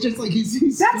 Yes. He's just like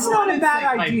he's That's not a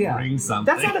bad idea. Bring something.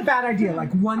 That's not a bad idea.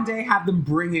 Like, one day have them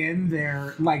bring in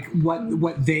their like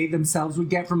what they themselves would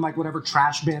get from like whatever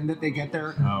trash bin that they get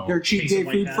their cheat day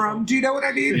food from. Do you know what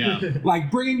I mean? Yeah.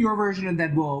 Like, bring in your version and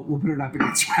then we'll put it up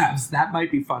against Rab's. That might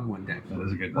be fun one day. That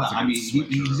is a good. Well, I mean,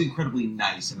 he's incredibly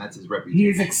nice, and that's his reputation. He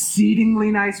is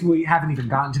exceedingly nice. We haven't even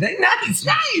gotten to that. Nice.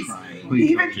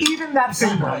 Even that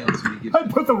finger. I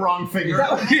put the wrong finger.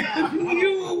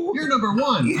 You're number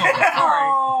one.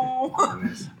 Oh,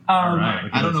 All right.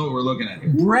 I don't know what we're looking at here.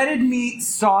 breaded meat,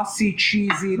 saucy,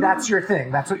 cheesy. That's your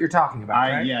thing. That's what you're talking about,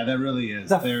 right? Yeah, that really is.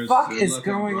 The fuck is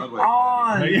going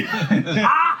on?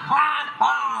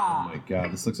 Oh my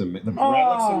god, this looks amazing. The bread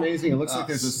looks amazing. It looks like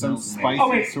there's some spicy Oh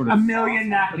wait, sort of. a million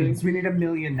napkins. We need a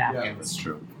million napkins. Yeah, that's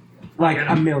true. Like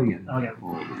a million. Okay.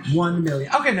 1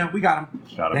 million. Okay, no, we got him.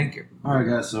 Got it. Thank you. All right,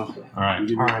 guys. So, All right.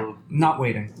 give All you right, not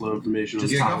waiting. a little information. on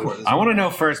Just the talk. Go for it. I want to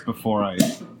know first before I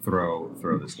throw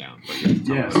this down. But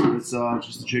Yeah, so it's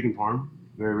just a chicken parm.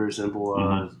 Very, very simple.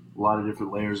 A lot of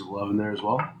different layers of love in there as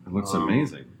well. It looks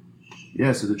amazing.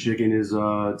 Yeah, so the chicken is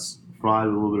it's fried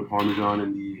with a little bit of Parmesan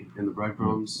in the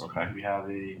breadcrumbs. Okay. We have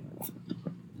a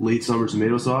late summer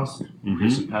tomato sauce,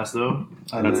 some pesto,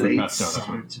 and That's the then pesto. That's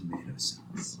right. tomato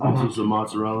sauce. also some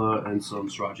mozzarella and some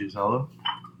stracciatella.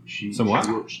 Some what?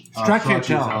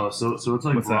 Stracciatella. So it's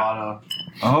like What's that? burrata,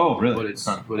 Oh, but really? it's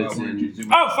in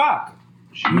Oh fuck!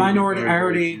 Minority. very, I very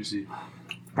already juicy.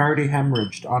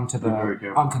 hemorrhaged onto Very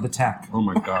careful. the tech. Oh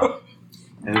my god.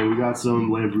 And then we got some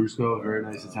Lambrusco, a very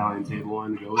nice Italian table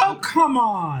wine to go with Oh it. come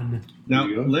on! Now, There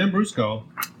you go. Lambrusco,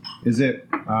 is it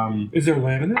Is there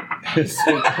lamb in it? is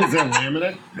there lamb in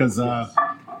it? Because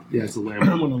Yeah, it's a I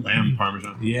lamb. want a lamb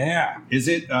parmesan. Yeah. Is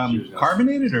it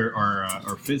carbonated or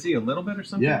fizzy a little bit or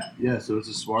something? Yeah. So it's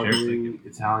a sparkling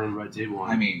Italian red table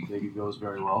wine. I mean- I think it goes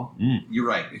very well. You're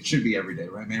right. It should be every day,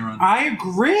 right, Mayron? I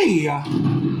agree.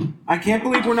 I can't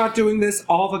believe we're not doing this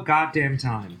all the goddamn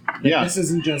time. Yeah. This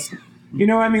isn't just, you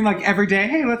know what I mean? Like every day,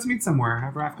 hey, let's meet somewhere.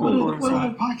 Ever after What the do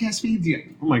the podcast feeds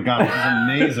you? Oh my god, this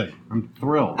is amazing. I'm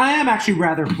thrilled. I am actually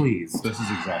rather pleased. This is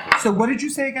exactly. So what did you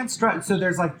say again? So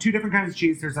there's like two different kinds of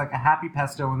cheese. There's like a happy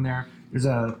pesto in there. There's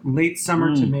a late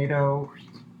summer tomato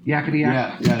yakety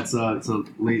yak. Yeah. It's a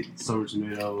late summer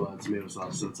tomato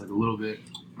sauce. So it's like a little bit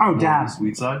Oh, more on dad. the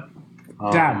sweet side.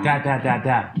 Dad.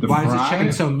 The Why is fry- the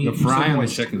chicken so meaty? The fry so on the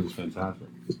moist? chicken is fantastic.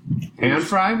 Hand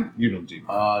fried? You don't deep.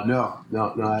 No,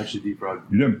 actually deep fried.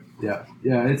 You did.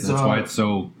 Yeah. It's That's why it's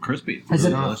so crispy. Is it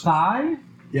Really a delicious. thigh?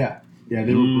 Yeah.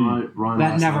 They were brine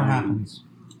That last never time. happens.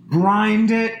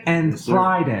 Brined it and Yes, sir.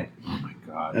 fried it. Oh my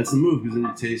god. That's the move because then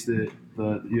you taste it.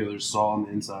 There's salt on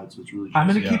the inside, so it's really. I'm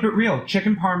juicy. gonna keep it real.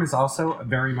 Chicken parm is also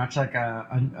very much like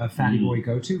a fatty boy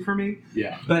go-to for me.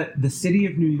 Yeah. But the city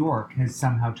of New York has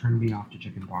somehow turned me off to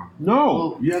chicken parm. No.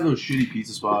 Well, you have those shitty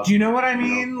pizza spots. Do you know what I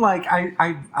mean? Like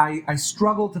I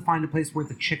struggle to find a place where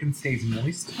the chicken stays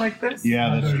moist like this.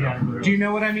 Yeah, that's true. Do you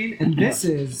know what I mean? And this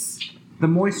is the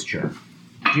moisture.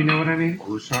 Do you know what I mean?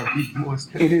 We're trying to keep moist.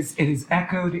 It is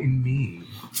echoed in me,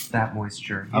 that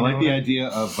moisture. You I like know the what idea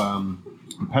of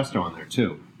pesto on there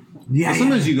too. Yeah.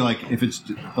 Sometimes you like if it's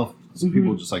some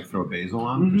people just like throw basil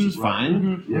on, which is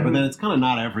fine, Yeah. but then it's kind of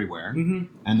not everywhere, Mhm.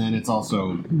 and then it's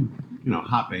also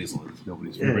hot basil is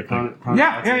nobody's Yeah, favorite thing. Yeah,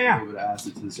 adds yeah, like yeah. A little bit of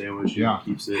acid to the sandwich. Yeah.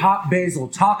 Keeps it. Hot basil.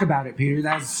 Talk about it, Peter.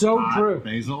 That's so Hot true.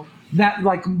 basil. That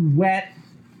like wet,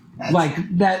 like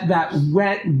that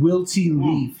wet wilty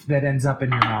leaf that ends up in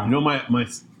your mouth. You know my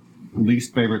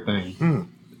least favorite thing,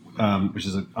 which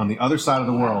is on the other side of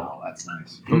the world, Oh, that's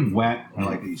nice. but wet. I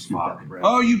like that you scooped out the bread.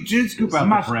 Oh, you did scoop out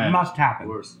must the bread. must Of happen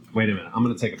course. Wait a minute. I'm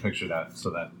going to take a picture of that so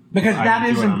that because I that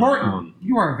can is do it on my important. own.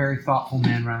 You are a very thoughtful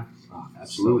man, Ralph.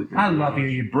 Absolutely. I love you.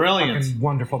 You Brilliant. fucking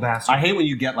wonderful bastard. I hate when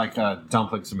you get like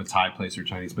dumplings from a Thai place or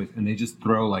Chinese place, and they just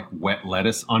throw like wet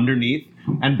lettuce underneath,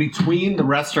 and between the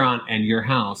restaurant and your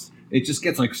house, it just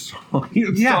gets like soggy,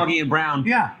 Yeah. soggy and brown.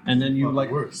 Yeah. And then you Fucking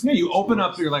like, worse. yeah, you open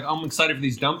up, you're like, I'm excited for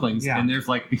these dumplings, Yeah. and there's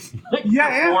like these like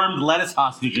Yeah. deformed lettuce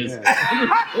hostages.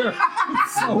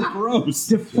 It's so gross.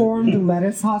 Deformed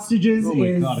lettuce hostages Oh my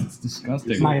is god, it's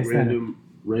disgusting. My aesthetic.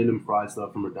 Random fried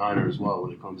stuff from a diner as well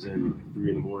when it comes in like 3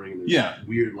 in the morning and there's Yeah.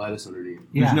 weird lettuce underneath.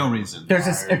 There's yeah. no reason. There's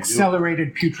this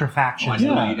accelerated putrefaction. I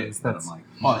still Yeah. eat it, but I'm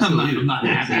like, I'm not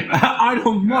happy. I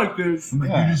don't like this. I'm like,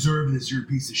 Yeah. you deserve this. You're a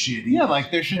piece of shit. Yeah,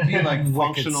 like there should be like Wicked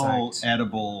functional, sight.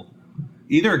 edible,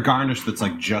 either a garnish that's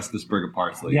like just the sprig of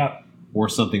parsley, Yep. or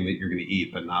something that you're going to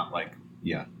eat, but not like,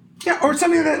 yeah. Yeah, or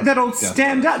something that'll Definitely.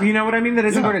 stand up. You know what I mean? That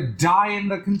isn't Yeah. going to die in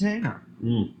the container.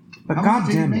 Mm. But How long God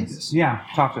did you damn make it. this? Yeah,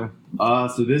 talk to.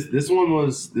 So this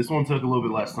one took a little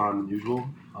bit less time than usual.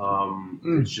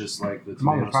 It's just like the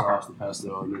tomato Motherfucker. sauce, the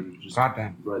pesto, and then just God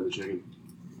damn. bread and the chicken.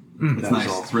 It's That's nice.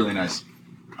 all. It's really nice.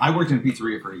 I worked in a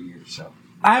pizzeria for 8 years, so.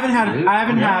 I haven't had. Really? I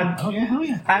haven't Okay. had. Oh yeah, hell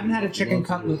yeah. I haven't had a chicken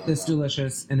cutlet this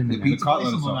delicious in a The minute. pizza place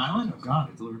cutlet on is Long awesome. Island. Oh god,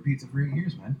 I delivered pizza for 8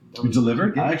 years, man. That You was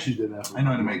delivered? I actually did that. For I know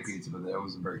how to 5 make months. pizza, but that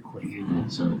wasn't very quick,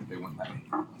 so they went that way.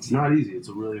 It's not easy. It's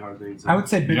a really hard thing to. I would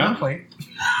say bigger Yeah. plate.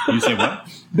 You say what?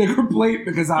 Bigger plate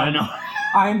because I know.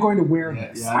 I am going to wear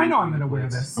this. Yeah, I know I'm going to wear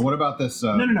this. And what about this?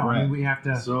 No. I bread? mean, we have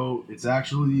to. So it's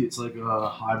like a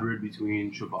hybrid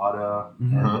between ciabatta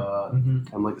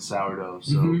and like the sourdough.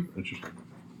 So Interesting.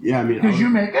 yeah, I mean, Did you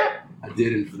make it? I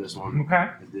didn't for this one. Okay.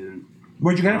 I didn't.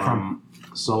 Where'd you get it from?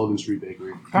 Sullivan Street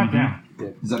Bakery. God damn.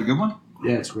 Is that a good one?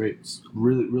 Yeah, it's great. It's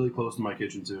really, really close to my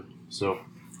kitchen too. So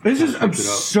This is Picked it up.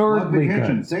 absurdly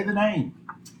good. Say the name.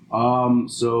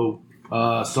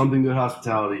 Something Good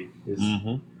Hospitality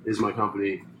is my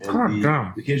company, and God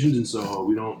damn. the kitchen's in Soho.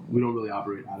 We don't really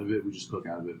operate out of it. We just cook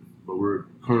out of it. But we're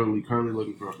currently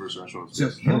looking for our first restaurant. So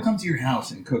he'll come to your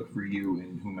house and cook for you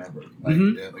and whomever, like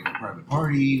like a private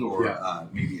party or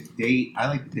maybe a date. I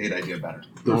like the date idea better.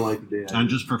 Don't like the day. And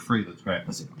just for free. That's great.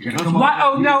 Listen, you're gonna come What?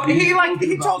 over. Oh no! He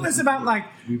We've told us about like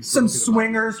We've some spoken about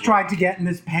swingers this. tried to get in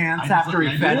his pants after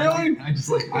he fed him. I just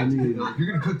like. I mean,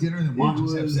 you're gonna cook dinner and then watch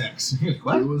us have sex.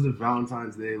 What? It was a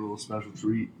Valentine's Day little special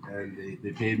treat, and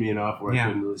they paid me enough where I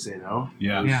couldn't really say no.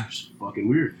 Yeah. It was Yeah. just fucking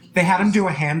weird. They had him do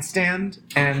a handstand,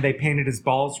 and they painted his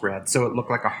balls red so it looked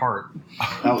like a heart.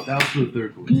 That was for the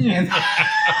third course.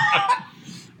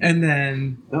 And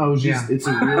then No, it was just it's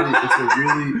a really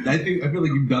I feel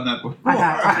like you've done that before.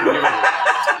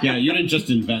 Yeah, you didn't just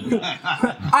invent it.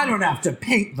 I don't have to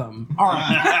paint them. All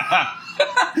right.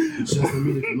 it's just, I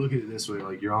mean, if you look at it this way,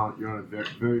 like you're on a very,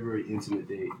 very, very intimate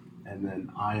date, and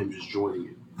then I am just joining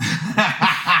you.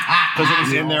 Because it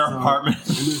was in their Also- apartment.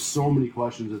 And there's so many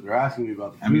questions that they're asking me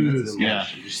about the I mean, food. that's- and yeah.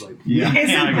 like, you're just like, Yeah.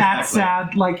 Isn't that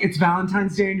sad? Like it's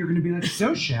Valentine's Day, and you're going to be like,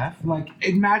 "So, chef, like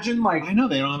imagine like I know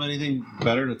they don't have anything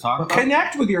better to talk about.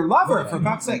 connect with your lover Well, for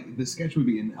fuck's sake." like the sketch would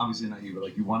be, and obviously not you, but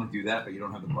like you want to do that, but you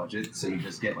don't have the budget, so you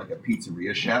just get like a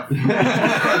pizzeria chef. Just like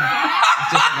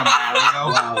a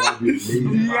Mario. wow, that'd be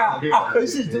amazing. Yeah. Oh,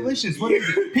 this is delicious. What is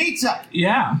it? Pizza.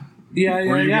 Yeah.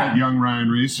 Or you got young Ryan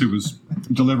Reese who was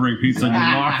delivering pizza and you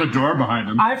locked the door behind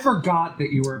him. I forgot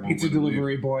that you were a pizza wouldn't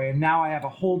delivery boy, and now I have a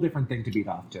whole different thing to beat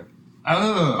off to.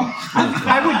 Oh.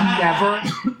 I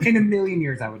would never, in a million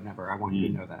years, I would never. I want you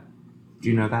to know that. Do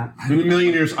you know that? In a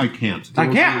million years, I can't. I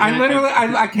can't. I literally,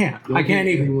 I can't. I can't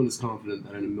even. Anyone is confident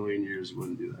that in a million years you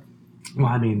wouldn't do that. Well,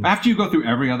 I mean, After you go through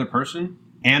every other person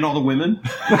and all the women in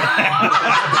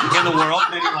the world,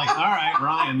 then you're like, all right,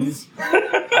 Ryan,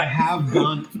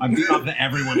 I've beat up to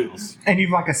everyone else. and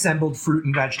you've like assembled fruit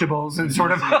and vegetables in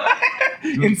sort of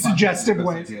in suggestive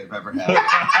ways. I've ever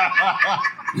had.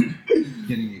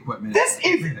 Getting the equipment.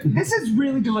 This is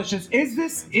really delicious. Is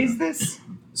this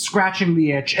scratching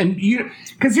the itch? And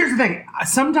because here's the thing.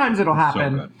 Sometimes it'll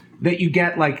happen good. that you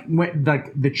get like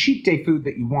the cheat day food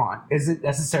that you want isn't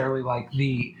necessarily like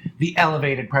the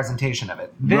elevated presentation of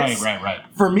it. This, Right.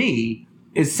 for me,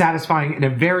 is satisfying in a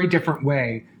very different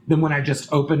way than when I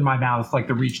just open my mouth like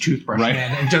the Reach toothbrush Right.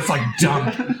 man and just like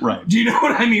dump. Right. Do you know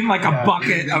what I mean? Like a bucket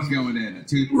Everything's of going in a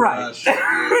toothbrush,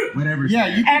 whatever.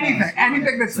 Yeah, you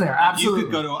anything that's there. Absolutely.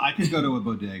 I could go to a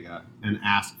bodega and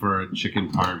ask for a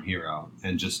chicken parm hero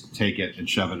and just take it and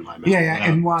shove it in my mouth. Yeah, without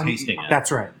and one. tasting it.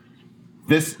 That's right.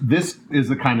 This is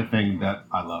the kind of thing that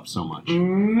I love so much,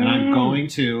 and I'm going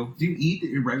to. Do you eat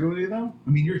it regularly though? I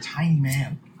mean, you're a tiny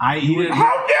man. I eat it.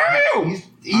 How dare you?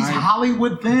 He's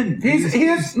Hollywood thin. He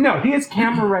is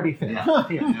camera ready fit. Yeah,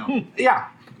 I know. Yeah,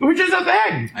 which is a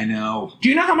thing. I know. Do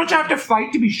you know how much I have to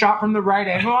fight to be shot from the right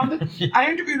angle on this? I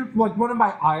interviewed like one of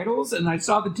my idols, and I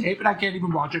saw the tape, and I can't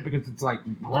even watch it because it's like.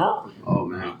 Oh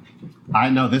man. I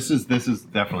know this is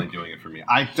definitely doing it for me.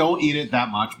 I don't eat it that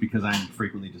much because I'm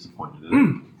frequently disappointed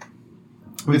in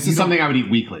it. This is something I would eat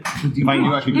weekly. If I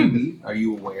knew I could get this. Are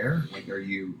you aware? Like, are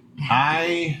you?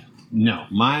 No.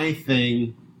 My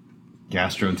thing,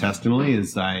 gastrointestinally,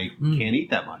 is I can't eat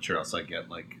that much, or else I get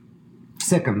like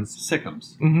Sickums.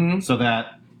 sickums. Mm-hmm. So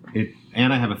that it,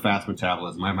 and I have a fast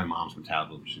metabolism. I have my mom's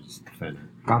metabolism; she's thinner,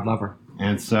 God love her.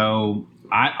 and so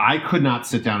I could not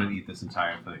sit down and eat this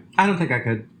entire thing. I don't think I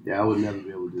could. Yeah, I would never be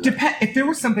able to do that. If there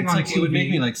was something It's on like TV, it would make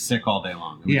me like sick all day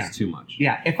long. It was Yeah. too much.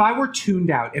 Yeah, if I were tuned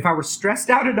out, if I were stressed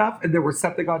out enough, and there was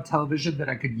something on television that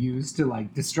I could use to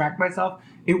like distract myself,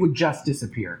 it would just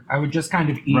disappear. I would just kind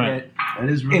of eat Right. it That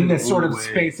is really in the this sort of only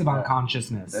way- space of that-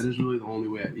 unconsciousness. That is really the only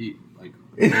way I eat. Like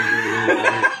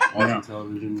really watching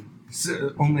television.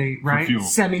 Only right, fuel.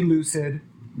 semi-lucid.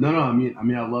 No. I mean,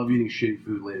 I love eating shitty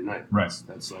food late at night. Right.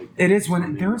 That's like It is when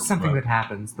something there is something Right. that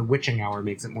happens. The witching hour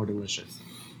makes it more delicious.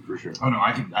 for sure. Oh no,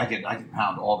 I could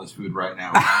pound all this food right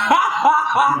now. Yes,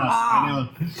 I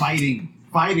know.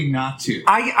 Fighting not to.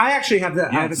 I actually have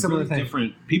I have a it's similar really thing.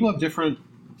 different. People have different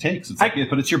takes. It's like,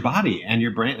 but it's your body and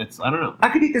your brain. It's I don't know. I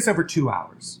could eat this over 2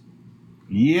 hours.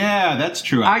 Yeah, that's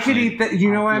true. I could actually. eat that.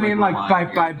 You know what I feel mean? we're Like lying bite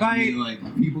here. by bite. I mean,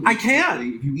 like, people I eat can't. slowly.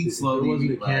 If you eat If there slowly, wasn't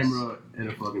you a eat less. camera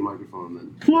hit a fucking microphone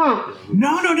then. Well,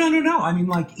 no. I mean,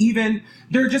 like, even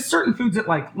there are just certain foods that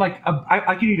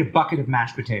I could eat a bucket of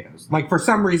mashed potatoes. Like, for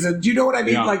some reason, do you know what I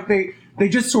mean? Yeah. Like they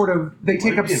just sort of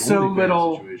take up so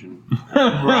little.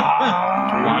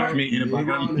 Watch me eat a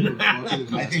bucket.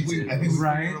 I think we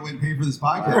Right. going to pay for this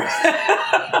podcast.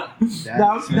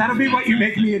 That'll be what you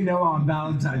make me and Noah on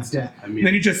Valentine's Day. I mean,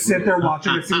 Then you just sit there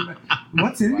watching it. See,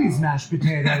 what's in these mashed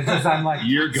potatoes? As I'm like,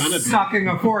 You're gonna be. sucking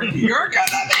a fork. You're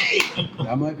gonna be.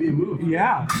 That might be a move.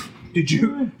 Yeah. Did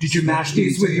you mash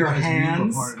these with your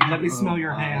hands? Let me smell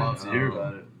your I'd love hands. to hear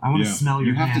about it. I want to smell your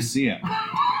You have to hands. see it. Oh,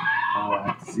 I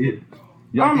have to see it.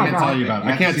 Yeah, Oh I my can't God. tell you about it. You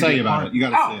I have can't to tell see you the about part. it. You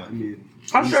gotta Oh. see I it. mean,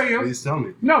 I'll show you. Please tell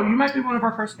me. No, you might be one of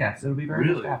our first guests. It'll be very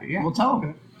Really? happy. Yeah. Well, tell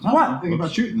them. What? I'm thinking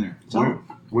about shooting there. Tell them.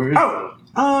 Where is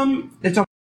It's on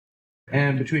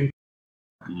and between. it?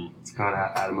 It's kind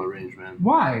of out of my range, man.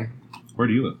 Why? Where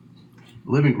do you live?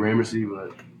 I live in Gramercy,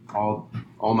 but all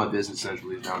my business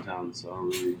centrally is downtown, so I don't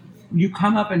really. You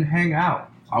come up and hang out.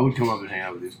 I would come up and hang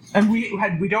out with you. And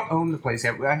we don't own the place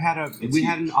yet. We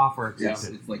had an offer Yes,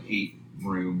 accepted. it's like 8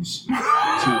 rooms, 2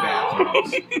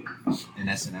 bathrooms, an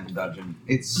S&M dungeon.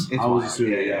 It's I was wild.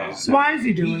 assuming, yeah. Why is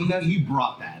he doing that? He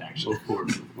brought that actually, Of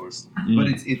course. but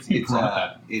it's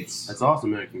brought That's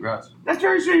awesome, man. Congrats. That's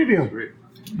very sweet of you. Great.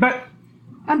 But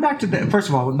I'm back to the first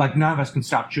of all, like none of us can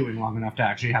stop chewing long enough to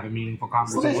actually have a meaningful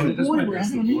conversation at this point.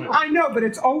 I know, but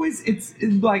it's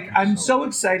like I'm so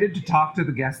excited to talk to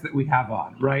the guests that we have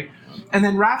on, right? And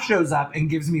then Raph shows up and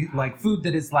gives me like food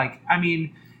that is like, I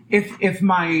mean, if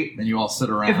my Then you all sit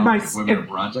around If my- like women if- at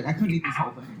brunch. Like I couldn't eat this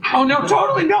whole thing. oh no,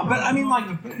 totally no, but I mean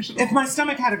like Finish it if all. my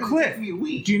stomach had a It's gonna take clit, me a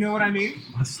week. do you know what I mean?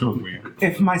 That's so weird.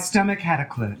 If my stomach had a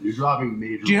clit, You're dropping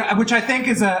major. do you know, which I think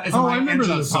is a Oh, Maya I remember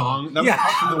Angelou that song. That was Yeah.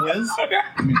 from The Wiz.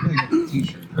 I mean, I got the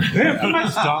T-shirt. If my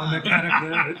stomach had a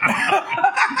clit.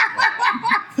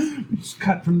 Just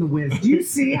cut from the Wiz. Do you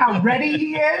see how ready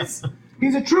he is?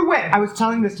 He's a true wit. I was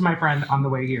telling this to my friend on the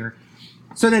way here.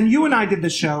 So then you and I did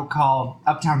this show called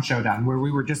Uptown Showdown, where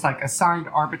we were just like assigned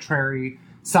arbitrary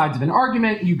sides of an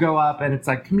argument. You go up and it's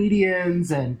like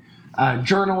comedians and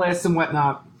journalists and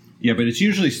whatnot. Yeah, but it's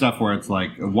usually stuff where it's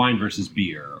like wine versus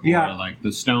beer, or Yeah. like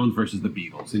the Stones versus the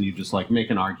Beatles, and you just like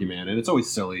make an argument, and it's always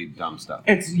silly, dumb stuff.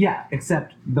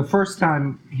 Except the first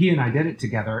time he and I did it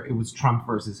together, it was Trump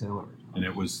versus Hillary. And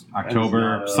it was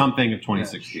October That is, something of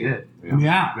 2016. Shit.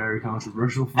 Yeah. Very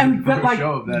controversial for, And- but, a like-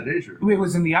 show of that nature. It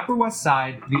was in the Upper West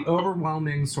Side. The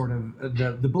overwhelming sort of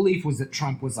the belief was that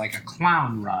Trump was like a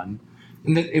clown run,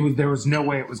 and that there was no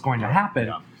way it was going to happen.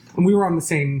 Yeah. And we were on the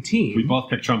same team. We both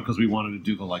picked Trump because we wanted to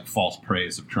do the like false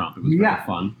praise of Trump. It was very Yeah.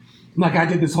 fun. Like I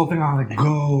did this whole thing on like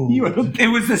gold. It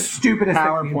was the stupidest thing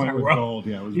in the PowerPoint entire with world. gold.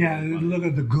 Yeah, it was Yeah, really fun. look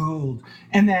at the gold.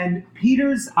 And then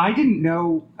Peter's. I didn't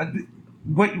know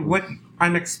what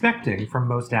I'm expecting from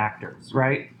most actors,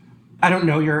 right? I don't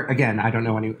know I don't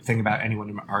know anything about anyone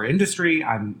in our industry.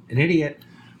 I'm an idiot.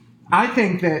 I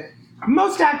think that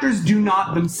most actors do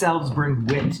not themselves bring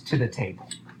wit to the table.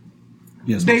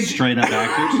 Yes, They- straight up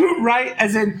actors. Right?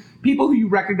 As in people who you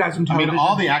recognize from I mean, television.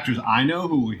 all the actors I know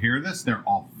who will hear this, they're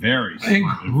all very smart and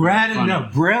very Incredible, funny. no,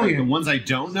 brilliant. Like the ones I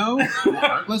don't know who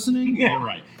aren't listening, Yeah. you're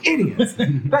right. idiots.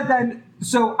 But then,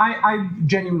 so I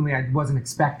genuinely, I wasn't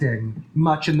expecting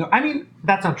much in the. I mean,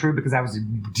 that's not true because I was a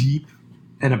deep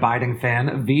and abiding fan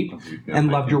of Veep Yeah, and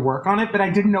I loved think- your work on it, but I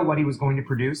didn't know what he was going to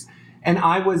produce. And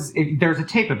there's a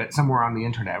tape of it somewhere on the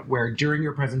internet where during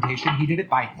your presentation, he did it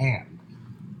by hand.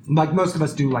 Like most of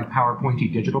us do, like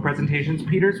PowerPointy digital presentations.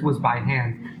 Peter's was by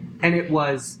hand, and it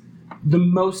was the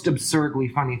most absurdly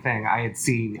funny thing I had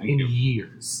seen Thank in you.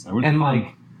 years. That was And fun.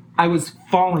 like, I was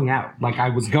falling out. Like I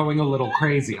was going a little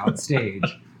crazy on stage,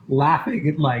 laughing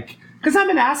at like, because I'm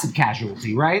an acid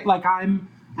casualty, right? Like I'm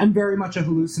very much a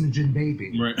hallucinogen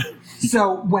baby. Right.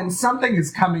 So when something is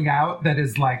coming out that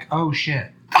is like, oh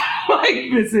shit,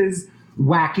 like this is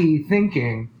wacky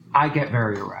thinking, I get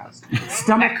very aroused.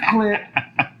 Stomach clit,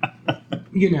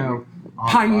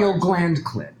 pineal gland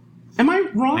clit. Am I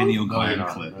wrong? Pineal gland no,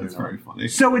 clip. no, That's no. very funny.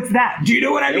 So it's that. Do you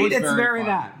know what I It mean? was It's very very fun.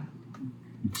 that.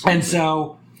 And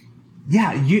so,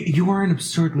 yeah, you are an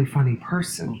absurdly funny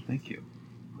person. Thank you.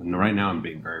 And right now I'm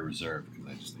being very reserved because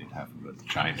I just need half of a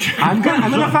giant. I'm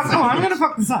gonna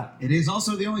fuck this up. It is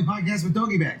also the only podcast with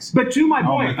doggy bags. But to my Oh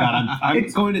point, my god, I'm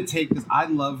it's going to take this. I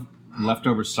love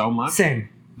leftovers so much. same.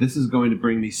 This is going to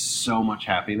bring me so much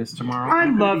happiness tomorrow. I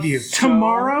I'm gonna love be you. so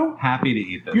Tomorrow, happy to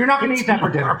eat this. you're not gonna eat that for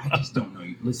dinner. I just don't know.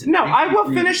 Listen. No, I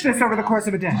will finish this over the course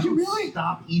of a day. Did you really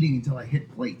stop eating until I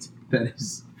hit plate? That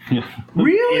is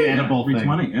Really? Inedible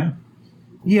thing. yeah.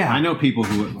 Yeah. I know people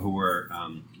who were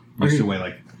used to weigh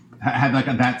like had like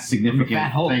that significant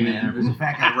Fat hole, thing in man. there. There's a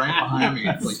fat guy right behind me.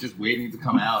 It's like just waiting to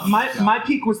come out. My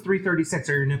peak was 336.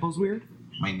 Are your nipples weird?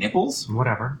 My nipples?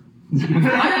 Whatever. That's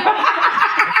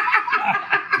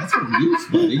for use,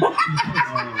 buddy.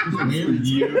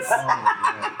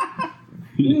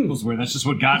 Nipples weird. That's just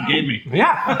what God gave me.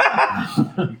 Yeah.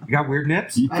 You got weird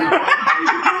nips?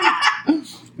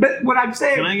 But what I'm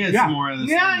saying... Can I get some more of this?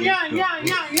 Yeah. You're not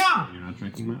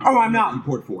drinking that? Oh, I'm You not.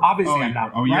 poured 4. Obviously, I'm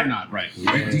not. Oh, you're right? not, right. Do you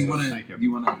want Thank to? you. Do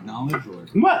you want to acknowledge or?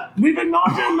 What? We've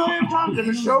acknowledged it a million times. I'm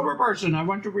a sober person. I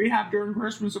went to rehab during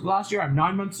Christmas of last year. I'm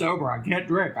 9 months sober. I can't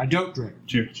drink. I don't drink.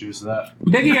 Cheers to that.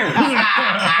 Big ears.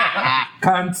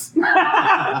 Cunts.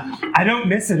 I don't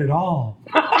miss it at all.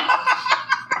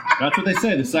 That's what they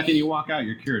say. The second you walk out,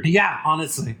 you're cured. Yeah,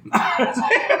 honestly.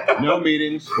 No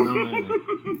meetings. No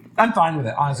nothing. I'm fine with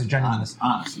it, honestly, genuinely.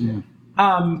 Honest. Yeah.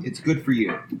 It's good for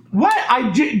you. What?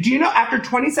 Do you know, after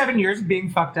 27 years of being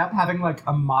fucked up, having like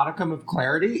a modicum of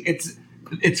clarity, it's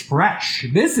fresh.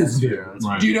 This is new.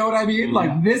 Right. Do you know what I mean?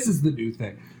 Like, this is the new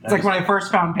thing. It's like when I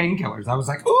first found painkillers. I was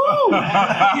like, ooh!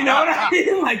 You know what I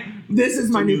mean? Like, this is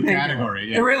my a new new painkiller.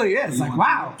 category, yeah. It really is. You Like, want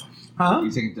wow. Huh? Are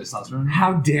you taking testosterone?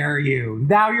 How dare you?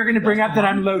 Now you're going to bring up that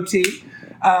I'm low T?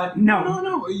 No.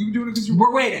 No. You doing it because you're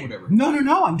We're waiting. Whatever.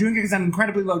 No. I'm doing it because I'm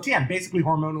incredibly low T. I'm basically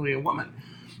hormonally a woman.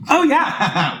 Oh,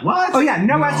 yeah. What? Oh, yeah.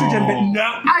 No estrogen, but no.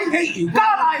 I hate you.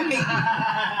 God, I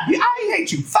hate you. I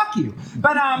hate you. Fuck you.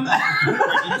 But,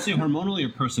 Did you say hormonally or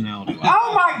personality?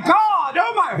 oh, my God.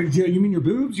 Oh, my. You mean your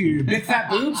boobs? Your big fat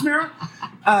boobs, Mira?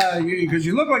 Because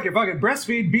you look like you fucking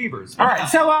breastfeed beavers. All right.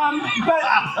 So, but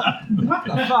what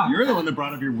the fuck? You're the one that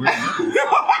brought up your weird nipples.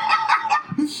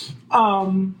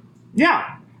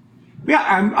 Yeah. Yeah,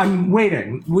 I'm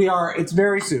waiting. It's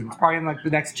very soon. Probably in like the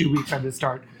next 2 weeks I'm going to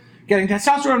start getting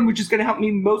testosterone, which is going to help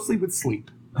me mostly with sleep.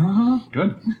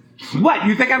 Good. What?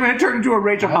 You think I'm going to turn into a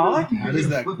rageaholic? How does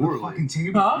that Flip the correlate? fucking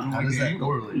table. Huh? You don't How like does the that angle.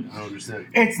 correlate? I don't understand.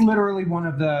 It's literally one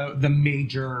of the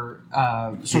major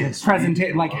sort of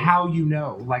presentation, like how you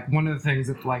know. Like one of the things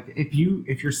that like if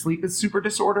your sleep is super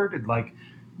disordered, and like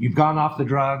you've gone off the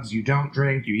drugs, you don't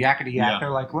drink, you yakety yak. Yeah.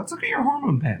 They're like, let's look at your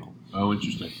hormone panel. Oh,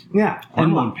 interesting. Yeah.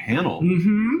 Hormone panel.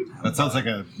 Mm-hmm. That sounds like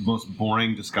a most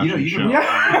boring discussion You show. know-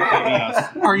 Yeah.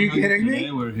 PBS. Are you kidding Today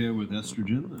me? we're here with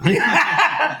estrogen,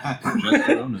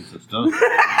 progesterone, and testosterone.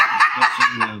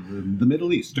 Discussing the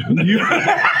Middle East. Watch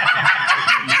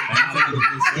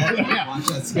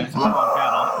that sketch. Hormone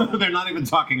panel. They're not even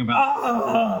talking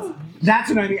about. That's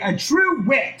what I mean. A true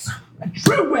wit. A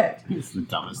true wit. It's the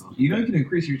dumbest. You know you can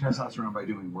increase your testosterone by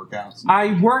doing workouts.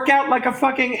 I work out like a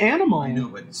fucking animal. I know,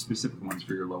 but specific ones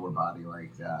for your lower body,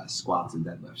 like squats and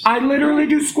deadlifts. I literally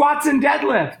do squats and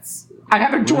deadlifts. I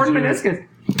have a torn your- meniscus.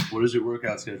 What does your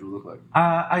workout schedule look like?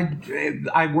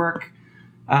 I work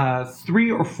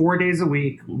 3 or 4 days a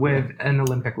week with an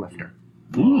Olympic lifter.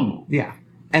 Ooh. Yeah,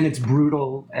 and it's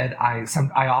brutal, and I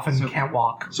often So- can't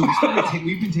walk. So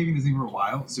we've been taping this thing for a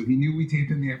while. So he knew we taped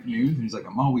in the afternoons, and he's like,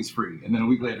 "I'm always free." And then a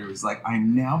week later, he was like,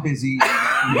 "I'm now busy."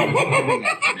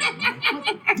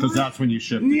 Because that's when you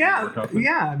shift. Yeah, Workout.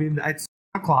 yeah. I mean, it's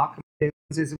 7 o'clock.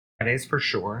 Wednesdays and Fridays for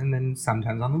sure, and then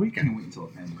sometimes on the I weekend. can't wait until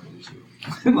it ends.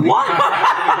 What? I'm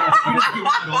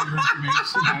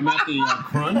at the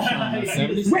Crunch on the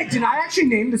 70s. Wait, did I actually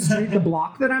name the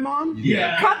block that I'm on?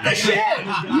 Yeah. Cut the shit,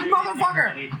 you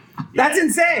motherfucker! That's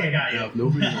insane. Yeah, if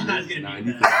nobody knows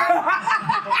 90.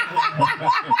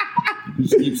 You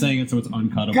just keep saying it so it's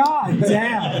uncuttable. God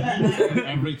damn.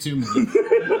 Every 2 minutes.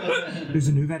 There's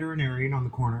a new veterinarian on the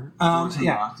corner. George and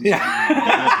Yeah. Rock.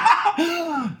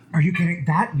 Yeah. Are you kidding?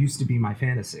 That used to be my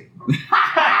fantasy.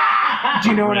 Do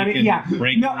you know what I mean? Breaking- Yeah.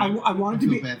 breaking No, rank. I wanted to I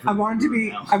be. feel bad for I wanted to be.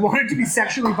 now. I wanted to be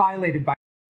sexually violated by.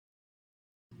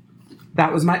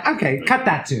 That was my. Okay, cut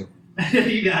that too.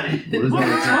 You got it. What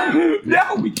is that?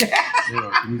 No, we can't.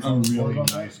 Can you tell me more about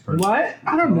that? nice person. What?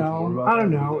 I don't know. What about I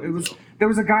don't that? know. It was there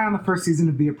was a guy on the first season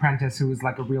of The Apprentice who was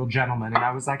like a real gentleman, and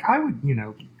I was like, I would,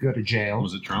 go to jail.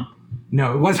 Was it Trump?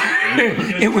 No, it wasn't.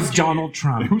 It was Donald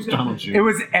Trump. Who's Donald Trump? It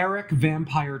was Eric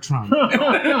Vampire Trump.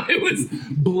 It was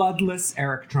bloodless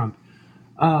Eric Trump.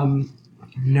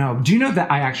 No. Do you know that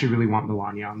I actually really want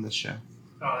Melania on this show?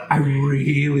 I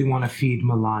really want to feed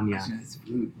Melania. That's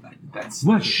food. That's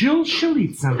What? She'll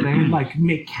eat something and like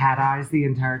make cat eyes the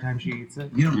entire time she eats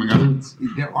it. You know, Oh my God.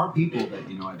 there are people that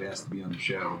I've asked to be on the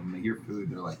show, and they hear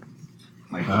food, they're like,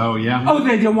 Oh, yeah. Oh,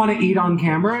 they don't want to eat on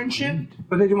camera and shit,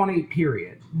 but they don't want to eat.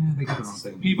 Period. yeah, they got their own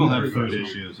thing. People have Very food personal.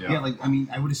 issues, Yeah,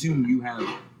 I would assume you have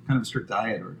kind of a strict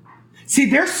diet, or See,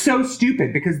 they're so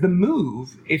stupid because the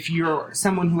move, if you're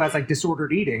someone who has like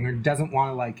disordered eating or doesn't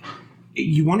want to like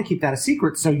you want to keep that a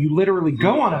secret, so you literally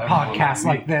go on a podcast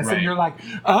like this, and you're like,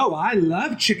 "Oh, I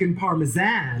love chicken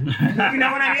parmesan." You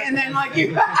know what I mean? And then like you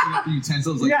picking up the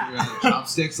utensils like your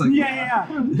chopsticks, like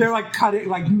they're like cutting,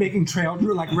 like making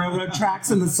like railroad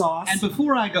tracks in the sauce. And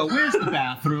before I go, where's the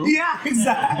bathroom? Yeah,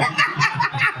 exactly.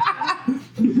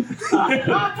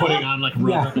 Putting on like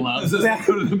rubber gloves.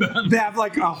 They have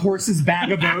like a horse's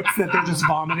bag of oats that they're just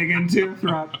vomiting into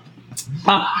throughout.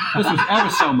 This was ever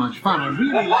so much fun. I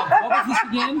really loved. What was this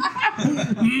again?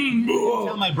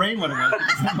 Tell my brain what it was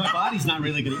because my body's not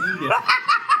really going to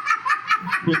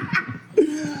eat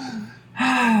it.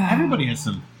 Everybody has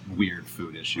some weird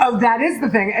food issues. Oh, that is the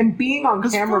thing, and being on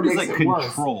camera food makes is like it worse.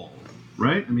 control,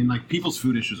 right? I mean, like people's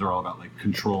food issues are all about like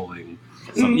controlling.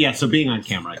 Yeah, so being on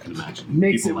camera, I can imagine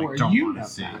Makes people it like worse. don't You want know to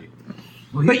see. that.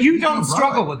 But you don't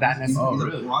struggle with that necessarily. Oh,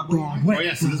 really? Broadway? Oh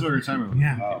yeah, so this is what we were talking about.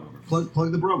 Yeah.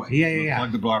 Plug the Broadway. Yeah.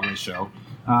 Plug the Broadway show.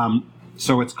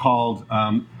 So it's called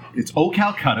it's Oh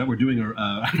Calcutta. We're doing a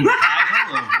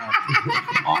revival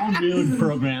of all nude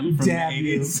program from the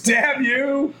 80s. Damn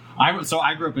you!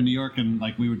 I grew up in New York, and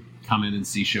like we would come in and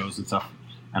see shows and stuff.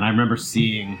 And I remember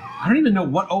seeing, I don't even know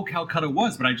what Oh Calcutta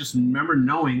was, but I just remember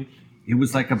knowing it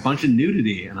was like a bunch of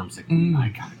nudity, and I was like,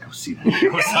 I gotta go see that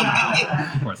show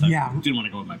somehow. Of course, I didn't want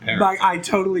to go with my parents. Like, I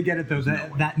totally get it though.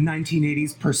 That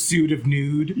 1980s pursuit of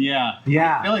nude. Yeah.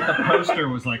 I feel like the poster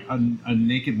was like a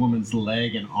naked woman's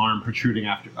leg and arm protruding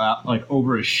after, like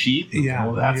over a sheet. Yeah.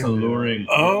 Oh, that's alluring.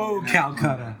 Oh,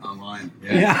 Calcutta. Online.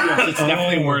 Yes, it's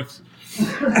definitely worth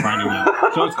finding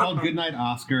out. So it's called Goodnight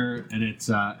Oscar, and it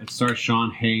stars Sean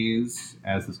Hayes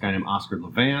as this guy named Oscar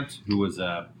Levant, who was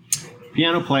a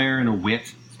piano player and a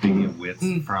wit. Speaking of wits,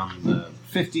 from the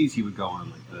 50s, he would go on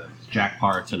like the Jack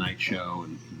Parr Tonight Show,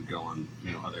 and he would go on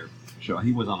other shows.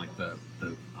 He was on like the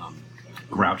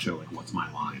Groucho, like What's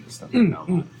My Line and stuff like that.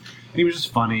 And he was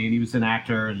just funny, and he was an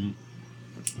actor, and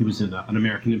he was in An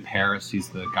American in Paris. He's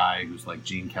the guy who's like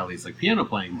Gene Kelly's like piano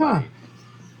playing buddy.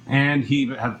 And he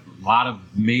had a lot of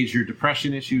major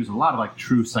depression issues, a lot of like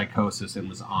true psychosis, and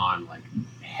was on like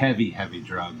heavy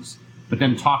drugs. But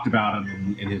then talked about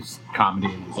him in his comedy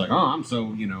and was like, oh, I'm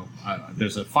so,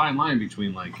 there's a fine line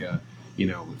between like,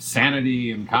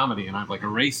 sanity and comedy, and I've like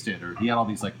erased it. Or he had all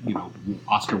these like,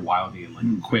 Oscar Wilde-ian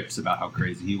like quips about how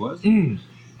crazy he was.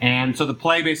 And so the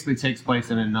play basically takes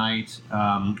place in a night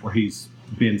where he's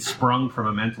been sprung from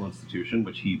a mental institution,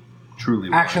 which he truly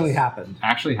was. Actually happened.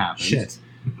 Shit.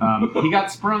 He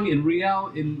got sprung in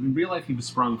real life. He was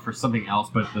sprung for something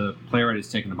else, but the playwright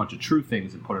has taken a bunch of true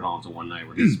things and put it all into one night.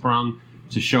 Where he's sprung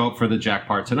to show up for the Jack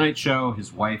Parr Tonight Show.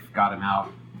 His wife got him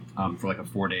out for like a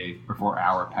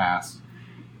 4-hour pass.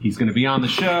 He's going to be on the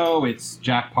show. It's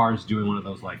Jack Parr's doing one of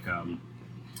those like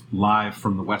live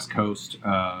from the West Coast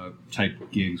type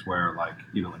gigs where like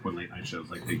like when late night shows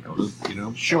like they go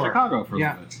to Chicago for a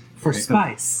little bit for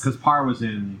spice because Parr was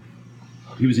in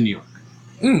New York.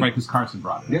 Right, because Carson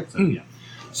brought it. Yep.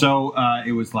 So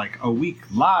it was like a week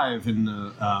live in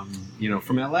the,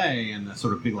 from LA, and a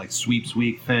sort of big like sweeps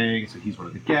week thing. So he's one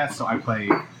of the guests. So I play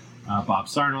Bob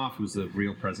Sarnoff, who's the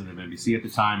real president of NBC at the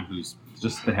time, who's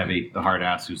just the hard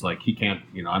ass, who's like, he can't,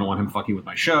 I don't want him fucking with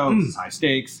my show. This is high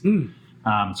stakes.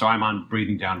 So I'm on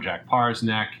breathing down Jack Parr's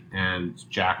neck, and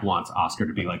Jack wants Oscar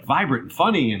to be like vibrant and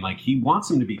funny, and like he wants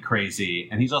him to be crazy.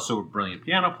 And he's also a brilliant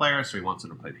piano player, so he wants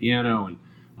him to play piano, and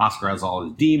Oscar has all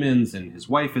his demons, and his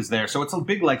wife is there. So it's a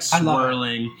big, like,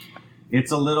 swirling.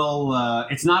 It's a little,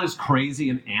 it's not as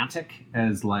crazy and antic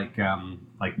as, like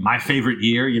My Favorite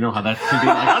Year. You know how that can be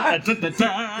like,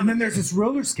 and then there's this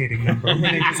roller skating number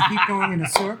where they just keep going in a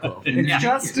circle. It's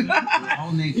just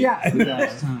all naked.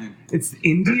 Time. It's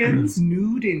Indians,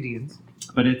 nude Indians.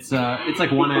 But it's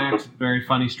like one act, very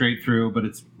funny straight through, but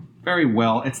it's very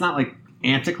well. It's not like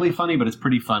antically funny, but it's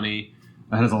pretty funny.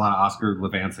 It has a lot of Oscar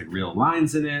Levant's like real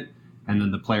lines in it. And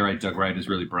then the playwright, Doug Wright, is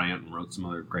really brilliant and wrote some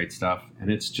other great stuff.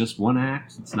 And it's just one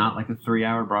act. It's not like a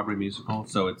 3-hour Broadway musical.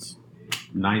 So it's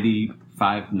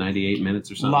 95, 98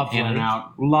 minutes or something. Lovely. In and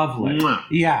out. Lovely. Mwah.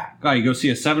 Yeah. God, you go see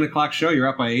a 7 o'clock show, you're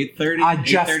up by 8:30?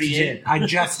 I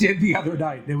just did the other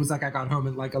night. It was like I got home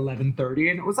at like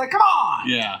 11:30, and it was like, come on!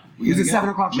 Yeah. It was a 7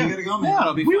 o'clock show. We gotta go, man. Yeah,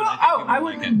 it'll be fun. I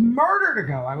would murder to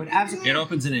go. I would absolutely. It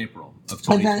opens in April of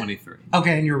 2023.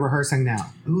 Okay, and you're rehearsing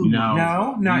now. Ooh, no.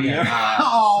 No? Not yet. Right.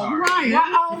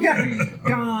 Oh, okay.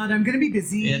 God, I'm going to be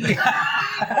busy.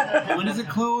 When does it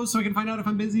close so I can find out if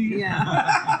I'm busy?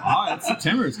 Yeah. Oh, it's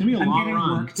September. It's going to be a long getting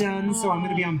run. Work done, so I'm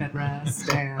going to be on bed rest.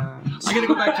 And I got to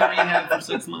go back to rehab for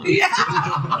 6 months. Yeah.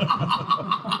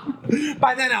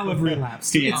 By then, I'll have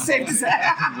relapsed. Yeah. It's safe to say.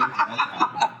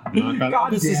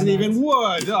 God, this isn't even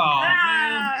wood. Oh,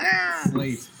 man.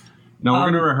 Slate. No, we're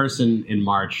going to rehearse in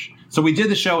March. So we did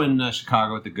the show in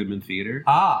Chicago at the Goodman Theater.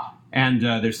 And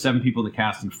there's 7 people in the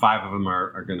cast, and 5 of them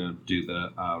are going to do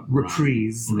the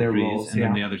reprise their roles, and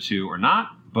then the other 2 are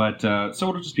not. But so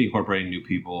it'll just be incorporating new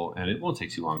people, and it won't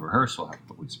take too long to rehearse. We'll have a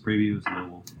couple weeks of previews, and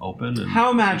then we'll open. And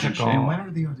how magical! And when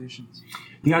are the auditions?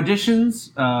 The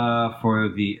auditions for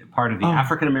the part of the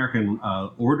African American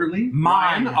orderly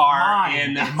mine are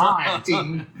in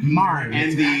mine,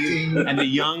 and the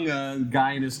young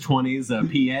guy in his 20s,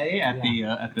 PA at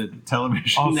the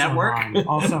television also network.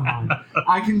 Also mine.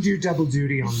 I can do double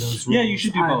duty on those roles. Yeah, you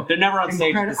should do both. They're never on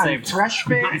stage at the same time.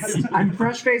 I'm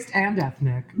fresh-faced and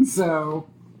ethnic, so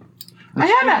I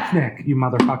am ethnic, you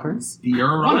motherfuckers.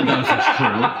 You're one of those is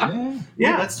true.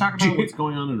 Yeah. Let's talk about what's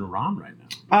going on in Iran right now.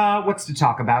 What's to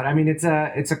talk about? I mean, it's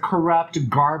a corrupt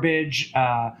garbage.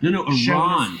 No,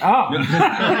 Iran. Oh,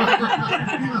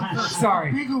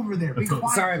 sorry. Big over there. Be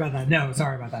quiet. Sorry about that. No,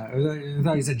 sorry about that. I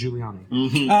thought you said Giuliani.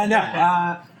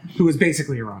 Mm-hmm. Who was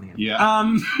basically Iranian. Yeah.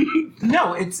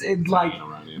 No, it's like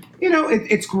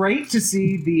it's great to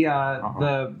see the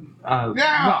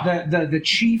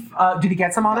chief. Did he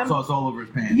get some on him? Sauce all over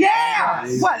his pants. Yeah.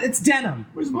 What? It's denim.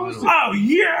 We're supposed to. Oh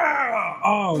yeah.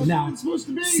 Oh, now It's supposed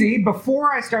to be. see,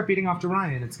 before I start beating off to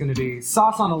Ryan, it's going to be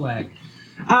sauce on a leg.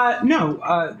 I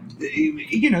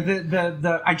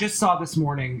just saw this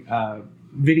morning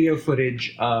video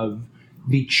footage of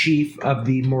the chief of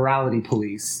the morality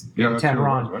police in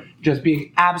Tehran right? just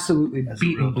being absolutely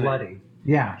beaten real bloody.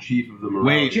 Yeah. Chief of the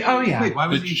Wait. Oh yeah. Wait, why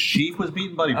The was he? chief was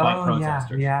beaten bloody by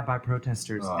protesters. Yeah, by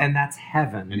protesters, Oh. and that's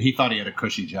heaven. And he thought he had a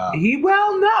cushy job. He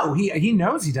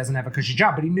knows he doesn't have a cushy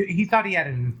job, but he thought he had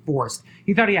it enforced.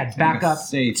 He thought he had backup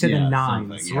safe, to the yeah, nines,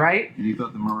 something, yeah. right? And you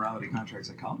thought the morality contract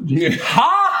psychologist?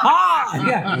 Ha ha!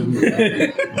 Yeah. Oh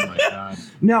my god.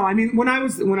 No, I mean when I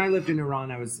lived in Iran,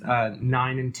 I was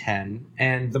 9 and 10,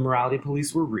 and the morality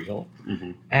police were real,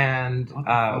 and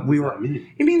we were.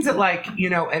 It means that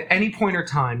at any point or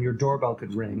time, your doorbell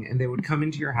could ring, and they would come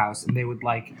into your house, and they would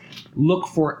look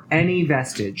for any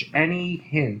vestige, any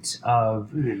hint of,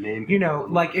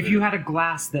 if you had a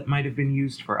glass that might have been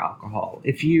used for alcohol,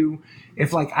 if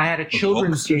I had a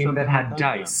children's game that had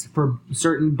dice for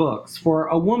certain books, for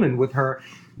a woman with her.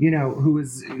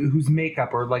 Whose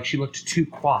makeup or she looked too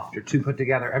coiffed or too put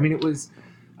together. I mean, it was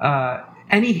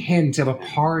any hint of a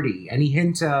party, any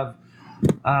hint of.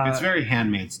 It's very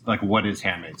Handmaid's. What is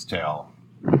Handmaid's Tale?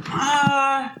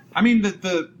 I mean,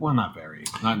 not very.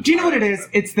 Not do you know what it is?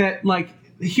 It's that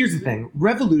here's the thing: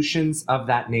 revolutions of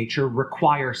that nature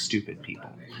require stupid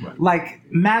people. Right.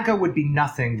 MAGA would be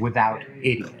nothing without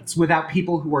idiots, without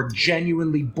people who are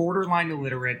genuinely borderline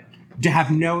illiterate. To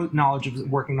have no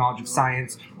working knowledge of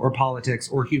science or politics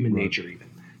or human nature even.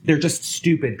 They're just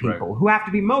stupid people who have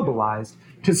to be mobilized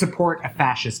to support a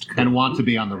fascist coup. And want to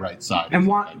be on the right side. And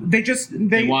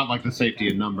they want the safety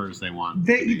in numbers.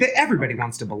 Everybody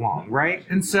wants to belong, right?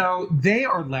 And so they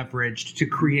are leveraged to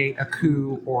create a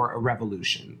coup or a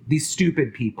revolution. These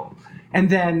stupid people. And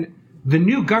then the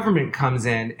new government comes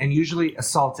in and usually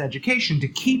assaults education to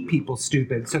keep people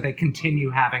stupid so they continue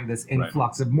having this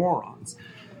influx of morons.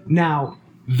 Now,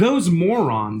 those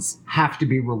morons have to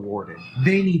be rewarded.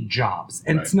 They need jobs.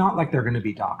 And it's not like they're going to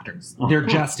be doctors. They're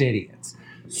just idiots.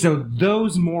 So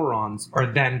those morons are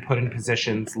then put in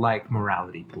positions like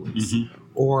morality police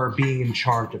or being in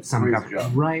charge of some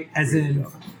government. Right? As in,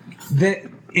 that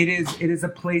it is a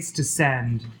place to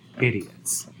send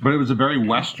idiots. But it was a very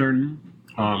Western,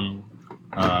 I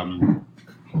don't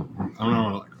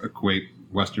know, equate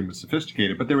Western with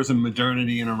sophisticated, but there was a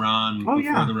modernity in Iran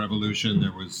before the revolution.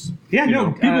 There was,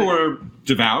 people were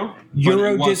devout.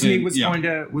 Euro Disney was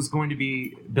going to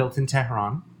be built in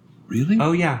Tehran. Really?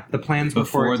 Oh yeah, the plans were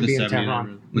for it to be in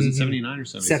Tehran. Was it 79 or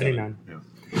 77? 79. Yeah.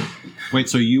 Wait,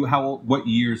 so what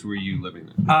years were you living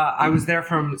there? I was there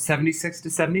from 76 to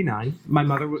 79. My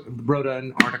mother wrote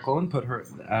an article and put her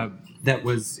that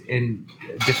was in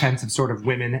defense of sort of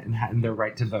women and their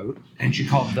right to vote. And she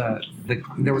called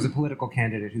there was a political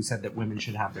candidate who said that women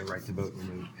should have their right to vote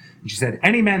removed. And she said,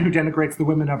 any man who denigrates the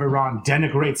women of Iran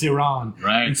denigrates Iran.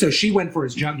 Right. And so she went for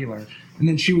his jugular. And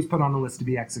then she was put on a list to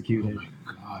be executed. Oh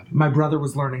my God. My brother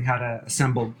was learning how to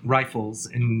assemble rifles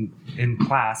in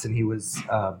class, and he was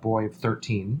a boy of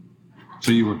 13.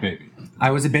 So you were a baby. I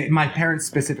was a baby. My parents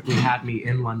specifically had me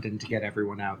in London to get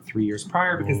everyone out 3 years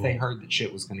prior because they heard that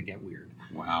shit was going to get weird.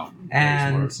 Wow.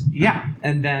 And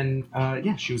and then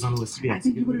she was on the list to be executed. I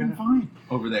think you would have been fine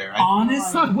over there.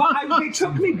 Honestly, they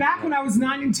took me back when I was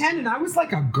 9 and 10, and I was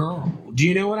like a girl. Do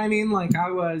you know what I mean?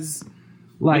 I was.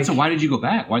 So why did you go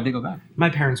back? Why did they go back?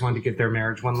 My parents wanted to give their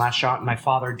marriage one last shot. My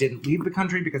father didn't leave the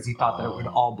country because he thought that it would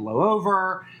all blow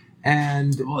over.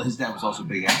 And Well, his dad was also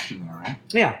big action there, right?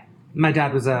 yeah, my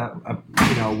dad was a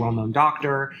well-known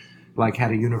doctor, like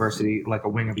had a university, like a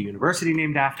wing of a university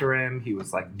named after him. He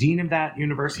was like dean of that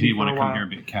university. He didn't for want a to come while. here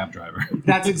and be a cab driver.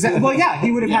 That's exactly. Well, yeah,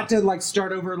 he would have had to like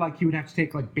start over. Like he would have to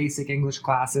take like basic English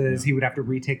classes. He would have to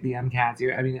retake the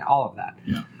MCATs. I mean, all of that.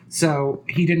 Yeah. So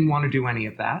he didn't want to do any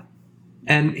of that,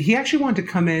 and he actually wanted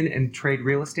to come in and trade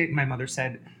real estate. And my mother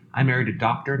said, "I married a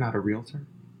doctor, not a realtor."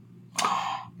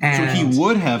 And so he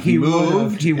would have he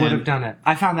moved. He would and- have done it.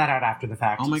 I found that out after the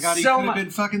fact. Oh my god, he So could have mu-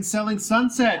 been fucking selling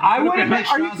Sunset. He I could would have been. been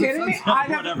Are you Shaw's kidding me?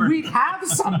 Sunset, We'd have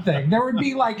something. There would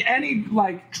be like any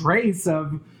like trace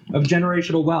of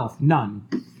generational wealth. None.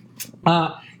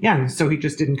 Yeah. So he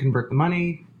just didn't convert the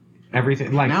money.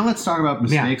 Everything. Like Now let's talk about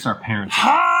mistakes our parents.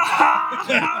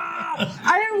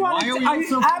 I didn't want Why to. are we I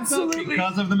so fucked up? absolutely.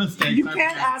 Because of the mistakes. You our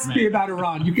can't parents ask made. me about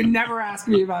Iran. You can never ask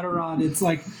me about Iran. It's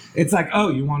like, oh,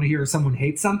 you want to hear someone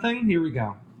hate something? Here we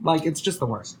go. Like, it's just the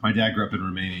worst. My dad grew up in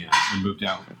Romania and moved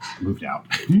out.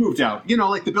 You know,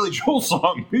 like the Billy Joel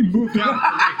song. He moved out.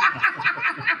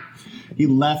 He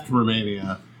left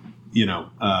Romania,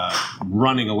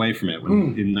 running away from it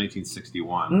in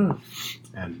 1961,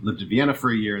 and lived in Vienna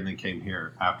for a year, and then came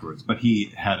here afterwards. But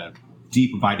he had a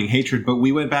deep, abiding hatred. But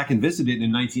we went back and visited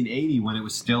in 1980 when it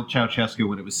was still Ceausescu,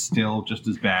 when it was still just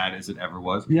as bad as it ever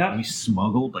was. Yeah. We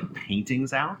smuggled like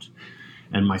paintings out.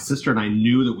 And my sister and I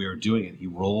knew that we were doing it.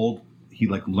 He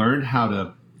learned how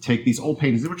to take these old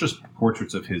paintings. They were just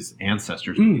portraits of his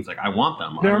ancestors. He's like, I want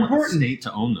them. They're I want important. the state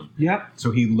to own them. Yep.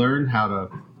 So he learned how to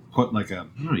put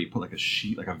you put like a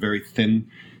sheet, like a very thin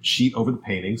sheet over the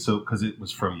painting. So, because it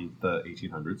was from the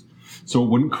 1800s. So it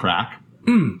wouldn't crack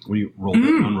when you rolled it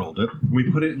and unrolled it. We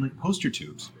put it in like poster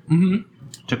tubes. Mm-hmm.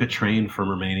 Took a train from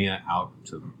Romania out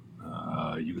to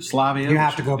Yugoslavia. You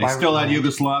have to go They by still had Romania.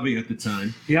 Yugoslavia at the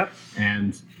time. Yep.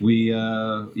 And we,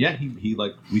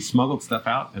 we smuggled stuff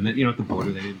out, and then at the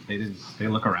border they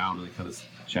look around and they kind of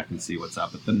check and see what's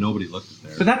up, but then nobody looked at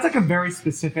there. But that's like a very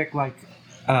specific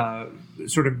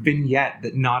sort of vignette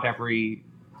that not every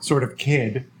sort of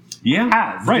kid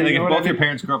has. Right. You Like know if what both I your mean?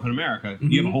 parents grew up in America,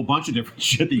 you have a whole bunch of different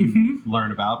shit that you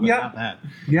learn about, but Yep. not that.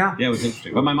 Yeah. Yeah, it was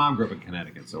interesting. But my mom grew up in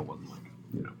Connecticut, so it wasn't like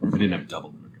I didn't have double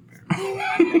immigrant parents.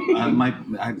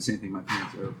 I have the same thing. My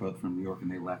parents are both from New York, and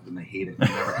they left, and they hate it. They're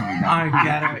never coming back. I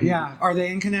get it. Yeah. Are they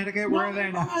in Connecticut? Where are they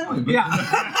now? Yeah.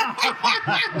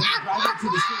 Driving to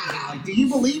the city, they're like, do you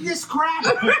believe this crap?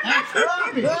 That's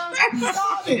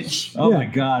garbage. Oh Yeah. my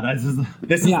God!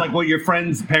 This is Yeah. like what your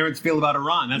friends' parents feel about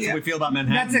Iran. That's Yeah. what we feel about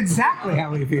Manhattan. That's exactly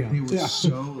how we feel. They were Yeah.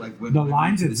 so like when The we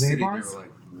lines went to at the city, they Zabar's? were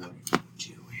like, what are you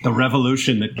doing? The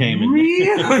revolution that came in.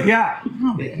 Really? Yeah.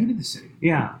 No, they hated the city.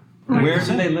 Yeah. Where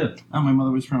did they live? My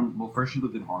mother was from. Well, first she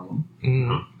lived in Harlem,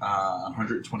 Mhm. on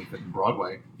 125th and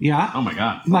Broadway. Yeah. Oh my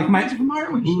God! Like my, She's from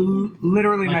Ireland.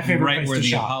 literally my Like favorite right place where to the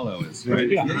shop. Apollo is, right?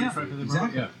 Yeah.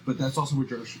 Exactly. Yeah. But that's also where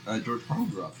George Parm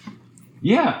grew up.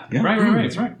 Yeah. Right.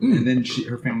 That's right. And then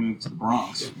her family moved to the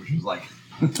Bronx, which was like,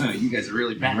 you guys are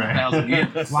really back 1,000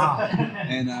 years. Wow.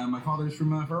 And my father's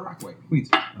from Rockaway, Queens.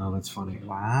 Oh, that's funny.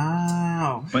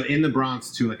 Wow. But in the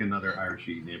Bronx, too, like another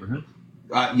Irishy neighborhood.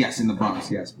 Yes, in the Bronx,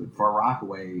 yes. But Far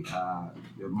Rockaway,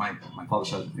 my father's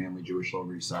side of the family, Jewish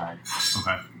Lower East Side,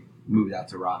 Okay. moved out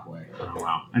to Rockaway. Oh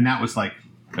wow! And that was like,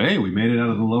 hey, we made it out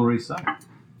of the Lower East Side.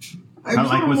 It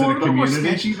was it a little more community?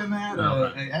 sketchy than that.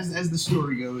 Okay. As the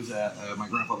story goes, my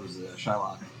grandfather was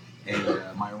Shylock, and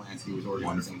Meyer Lansky was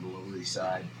organizing the Lower East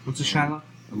Side. What's a Shiloh?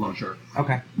 A loan shark.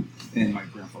 Okay. And my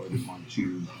grandfather didn't want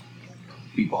to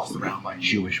be bossed around by any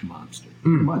Jewish monster.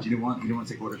 Pretty much. He didn't want to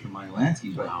take orders from Meyer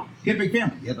Lansky, but Wow. he had a big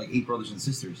family. He had like 8 brothers and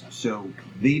sisters. So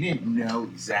they didn't know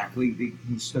exactly. He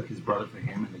mistook his brother for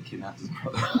him, and they kidnapped his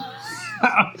brother.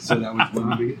 So that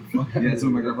was yeah. So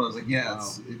my grandfather was like, yeah,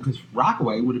 because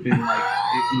Rockaway would have been like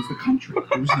it was the country.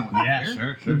 There was no one Yeah,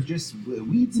 there. sure. It was just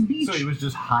weeds and beach. So he was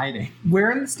just hiding.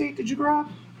 Where in the state did you grow up?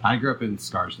 I grew up in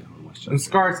Scarsdale in Westchester. In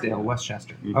Scarsdale,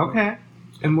 Westchester. Mhm. Okay.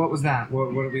 And what was that?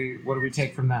 What do we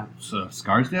take from that? So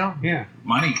Scarsdale? Yeah.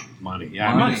 money. Money.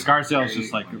 Yeah, I Money. mean, Scarsdale is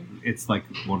just like, it's like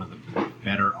one of the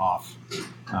better off.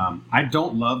 I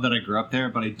don't love that I grew up there,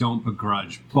 but I don't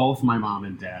begrudge both my mom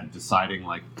and dad deciding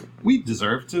like, we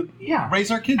deserve to Yeah.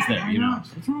 raise our kids there, you know?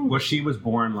 What's wrong with Well, she was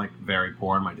born like very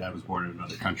poor, and my dad was born in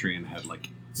another country and had like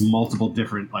multiple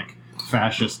different like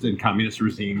fascist and communist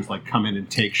regimes like come in and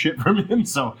take shit from him.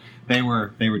 So they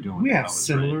were doing. We what have was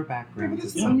similar right.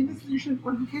 backgrounds. I mean, you should.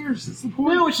 Who cares? It's the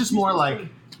point. No, it's just more like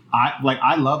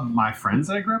I love my friends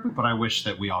that I grew up with, but I wish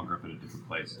that we all grew up in a different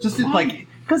place. Just like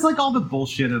because like all the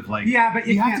bullshit of like Yeah, but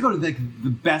you have to can't- go to like the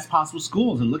best possible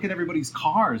schools and look at everybody's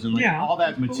cars and like Yeah. all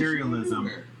that materialism.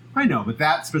 I know, but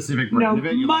that specific brand of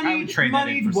it, you're like, I would trade that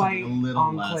in for something a little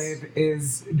Enclave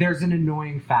less. there's an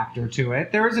annoying factor to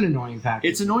it. There is an annoying factor.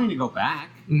 It's annoying to go back.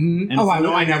 Mm-hmm. And Oh, it's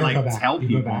annoying I to never like go back. tell You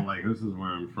go people back. like, this is where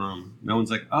I'm from. No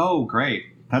one's like, oh, great.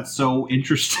 That's so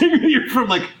interesting. You're from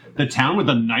like the town with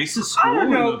the nicest I school don't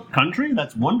in know. the country?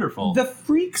 That's wonderful. The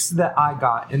freaks that I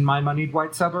got in my moneyed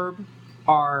white suburb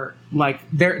are like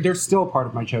they're still part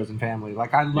of my chosen family.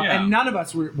 Like I love, Yeah. and none of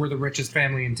us were the richest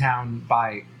family in town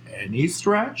by any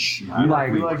stretch. I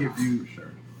Like, feel like if you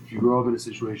grow up in a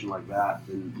situation like that,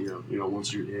 then you know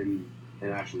once you're in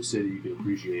an actual city, you can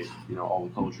appreciate all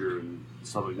the culture and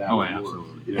stuff like that. Oh, more. yeah,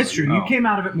 absolutely. You know, it's true. Oh. You came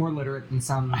out of it more literate than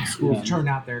some schools Yeah. turn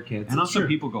out their kids. And It's also true.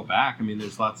 people go back. I mean,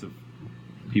 there's lots of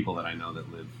people that I know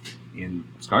that live in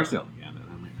Scarsdale again. And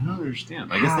I'm like, I don't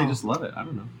understand. I guess they How? just love it. I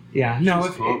don't know. Yeah, no,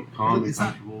 Just if, calm and it's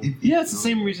not- comfortable. Yeah, it's the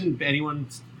same reason anyone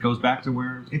goes back to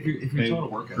where... If you're They told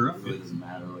to work at it, grew it up really in. doesn't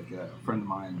matter. Like a friend of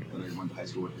mine that I went to high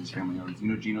school with, his family owns. You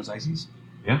know Gino's Ices?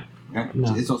 Yeah. Okay.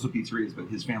 No. It's also pizzerias, but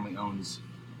his family owns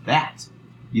that.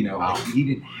 You know, Wow. like, he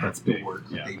didn't have That's to big, work.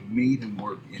 yeah. They made him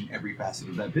work in every facet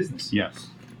of that business. Yes.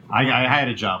 I had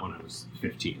a job when I was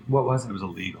 15. what was It it? was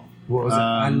illegal. What was it?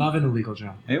 I Um, love an illegal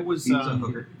job. It was... He was a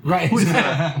hooker. Right.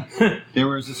 There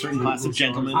was a certain class of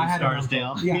gentlemen I in had an Scarsdale.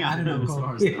 uncle. Yeah, I had an uncle.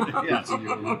 Scarsdale. Yeah. So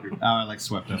you're a hooker. I like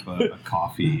swept up a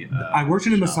coffee. I worked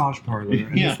in a shop. massage parlor,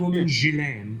 and Yeah. this woman,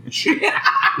 Ghislaine.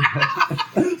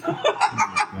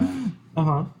 Oh,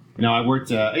 Uh-huh. No, I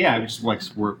worked. I just like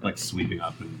worked like sweeping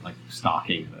up and like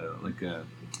stocking,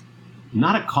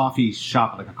 not a coffee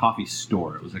shop, but like a coffee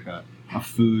store. It was like a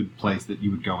food place that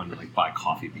you would go in and like buy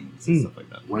coffee beans and stuff like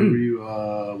that. When were you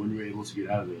able to get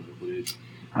out of there? Like, what age?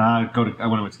 I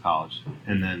went to college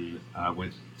and then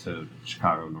went to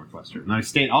Chicago Northwestern. And I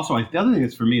stayed. Also, the other thing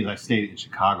that's for me is I stayed in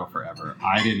Chicago forever.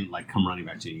 I didn't like come running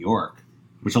back to New York,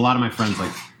 which a lot of my friends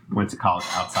like went to college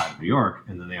outside of New York,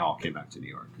 and then they all came back to New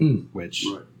York, which.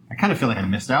 Right. I kind of feel like I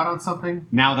missed out on something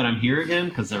now that I'm here again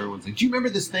because everyone's like, "Do you remember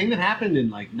this thing that happened in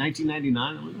like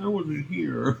 1999?" I'm like, "I wasn't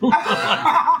here."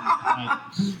 I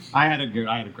had a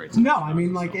great time. No, I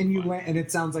mean, like, and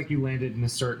it sounds like you landed in a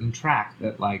certain track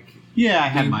that, like, Yeah, I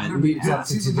had my. leads up to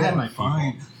Season today. had my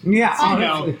fine. Yeah, I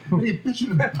know. honestly.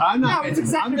 I'm No, not. it's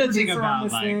exactly I'm bitching producer on about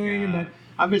this like. thing, and then-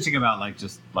 I'm bitching about like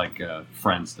just like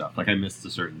friend stuff. Like I missed the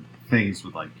certain things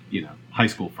with like high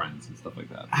school friends and stuff like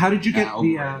that. How did you get How did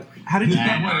you Yeah, get?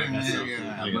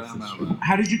 that's true.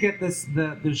 How did you get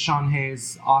the Sean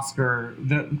Hayes Oscar?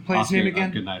 The play his Oscar, name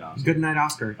again? Good night, Oscar. Good Night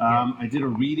Oscar. I did a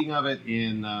reading of it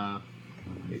in. I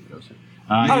did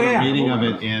Oh, a yeah. reading of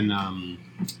it in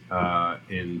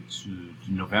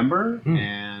November, Mm.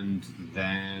 and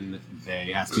then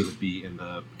they asked me to be in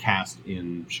the cast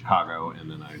in Chicago, and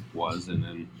then I was, and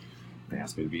then they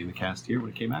asked me to be in the cast here when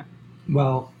it came back.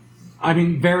 Well, I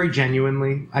mean, very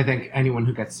genuinely, I think anyone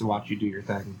who gets to watch you do your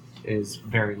thing is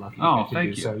very lucky to Oh, get to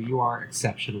thank do you. so. You are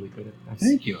exceptionally good at this.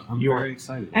 Thank you. I'm You are- very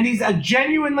excited. And he's a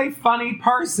genuinely funny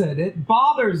person. It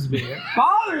bothers me. It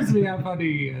bothers me how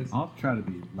funny he is. I'll try to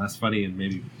be less funny and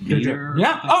maybe Good meaner. job.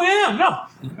 Yeah. Oh, yeah. No.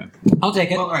 Okay. I'll take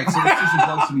it. Well, all right, so let's do some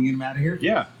plugs to begin out of here.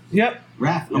 Yeah. Yep. Raph,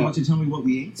 I Yeah. want you to tell me what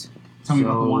we ate. Tell me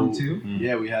about the wine, too.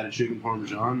 Yeah, we had a chicken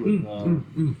parmesan with a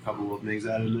couple of things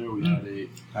added in there. We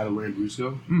had a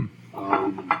lambrusco.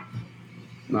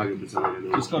 Not gonna pretend like I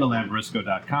know. Just go to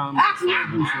lambrisco.com.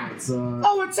 It's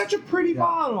Oh, it's such a pretty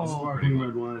bottle. sparkling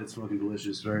red wine. It's fucking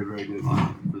delicious. Very, very good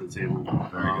for the table.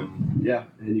 Very good. Yeah,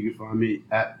 and you can find me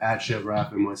at Chef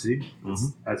Raph NYC.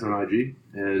 That's on IG.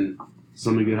 And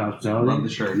Something Good Hospitality. Love the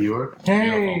shirt. New York.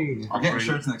 Hey. I'll get your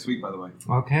shirts next week, by the way.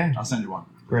 Okay. I'll send you one.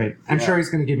 Great. I'm Yeah. sure he's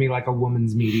going to give me like a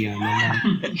woman's medium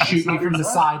and then shoot me from the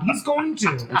side. He's going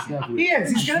to. It's definitely. He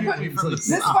is. He's going to put.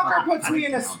 This fucker puts me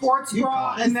in a sports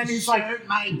bra and then he's like,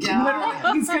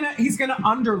 literally, he's gonna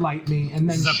underlight me and then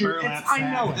This is a shoot. burlap I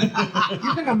know it.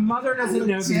 You think a mother doesn't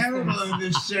know these terrible things? in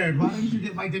this shirt. Why don't you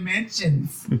get my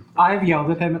dimensions? I've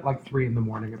yelled at him at like 3 a.m. 3 in the about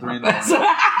morning. this. 3 in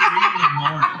the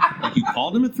morning. Like you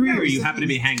called him at 3, or you happen to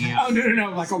be hanging Oh out?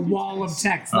 no! Like a wall of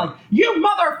text, like you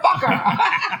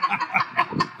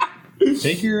motherfucker.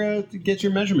 Take your get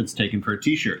your measurements taken for a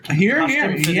T-shirt. Here,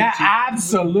 Custom fitted yeah, T-shirt.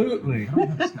 absolutely.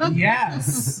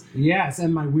 Yes,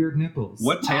 and my weird nipples.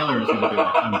 What tailor is going to be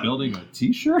like? I'm building a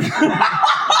T-shirt.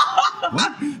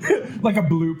 Like a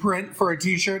blueprint for a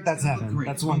T-shirt? That's heaven. Great.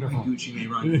 That's wonderful. Gucci may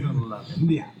run. You're gonna love it.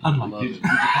 Yeah, unlike Love it. Did you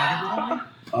plug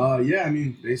everyone? Yeah, I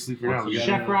mean, basically for now, we got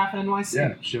Chef Raph NYC.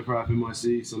 Yeah, Chef Raph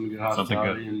NYC, Something Good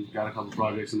Hospitality, Something and got a couple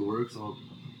projects in the works. I'll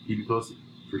keep you posted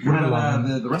for What sure. about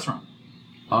the restaurant?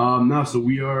 No, so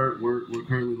we're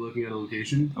currently looking at a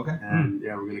location. Okay. And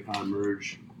yeah, we're gonna kind of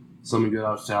merge some in good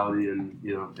hospitality and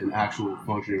an actual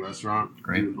functioning restaurant.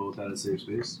 Great. Doing both out of the same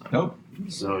space. Nope.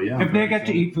 So yeah. If they get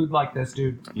to eat food like this,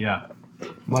 dude, Yeah.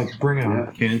 like bring it on.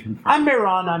 Yeah. Can confirm. I'm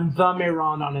Miron. I'm the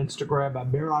Miron on Instagram.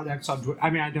 I'm Miron X on Twitter. I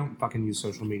mean, I don't fucking use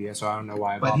social media, so I don't know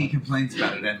why. But he complains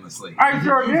about it endlessly. I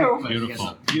sure do.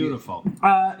 Beautiful. Beautiful.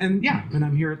 And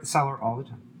I'm here at the cellar all the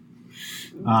time.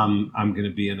 I'm going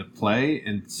to be in a play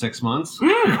in 6 months.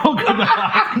 I'm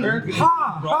going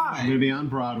to be on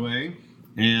Broadway.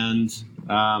 And,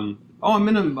 I'm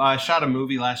in I shot a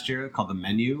movie last year called The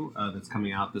Menu that's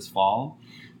coming out this fall.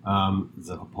 It's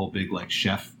a whole big, like,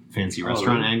 chef fancy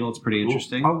restaurant angle. It's pretty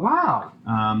interesting. Oh, wow.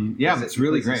 It's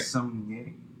really great.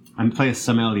 Sommelier? I'm playing a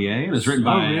sommelier. It was written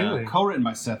by, really? co-written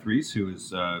by Seth Reese, who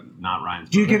is not Ryan's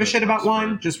Do you brother, give a shit but about Russ's wine?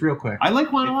 brother. Just real quick. I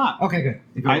like wine a lot. Okay, good.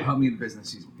 If you'll help me in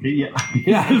business, he's Yeah.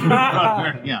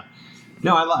 Yeah.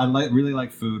 No, I really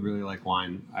like food, really like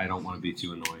wine. I don't want to be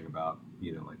too annoying about,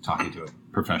 like talking to a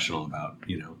professional about,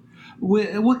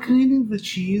 what kind of the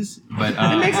cheese? But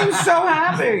It makes him so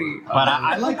happy. but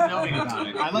I like knowing about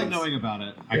it. I like knowing about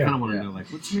it. I Yeah. kind of want to know, like,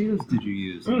 what tomatoes did you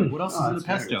use? Like, what else is in the that's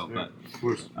fair, pesto? that's fair. Of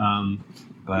course.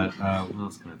 But what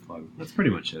else can I plug? That's pretty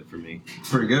much it for me.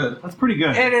 pretty good. That's pretty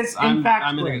good. It is, in fact,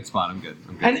 I'm in a great. good spot. I'm good.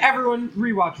 And everyone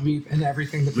rewatch Veep and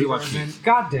everything that Peter Rewatch is in.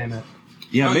 God damn it.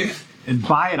 yeah, Oh, maybe, yeah. and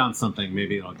buy it on something.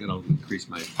 Maybe it'll increase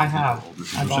my. I have.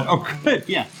 I bought Oh, good.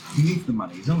 Yeah. He needs the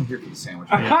money. He's only here for the sandwich.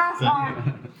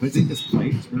 Let's eat this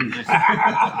plate. It's really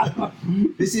nice.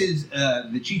 This is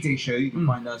the Cheat Day Show. You can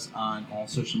find us on all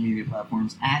social media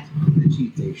platforms at the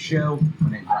Cheat Day Show.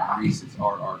 My name's Ryan Reese. It's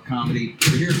RR Comedy.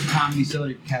 We're here at the Comedy Cellar.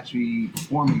 You can catch me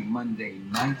performing Monday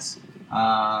nights.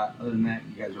 Other than that,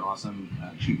 you guys are awesome.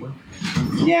 Cheat well.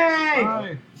 Yay!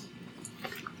 Bye.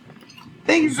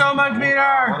 Thank you so much, What Peter.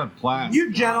 a blast.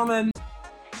 You gentlemen.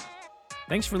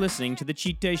 Thanks for listening to the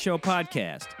Cheat Day Show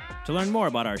podcast. To learn more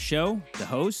about our show, the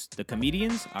hosts, the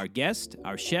comedians, our guests,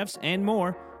 our chefs, and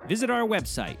more, visit our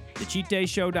website,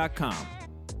 thecheatdayshow.com.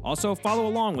 Also, follow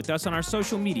along with us on our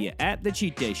social media at The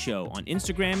Cheat Day Show on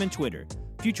Instagram and Twitter.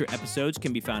 Future episodes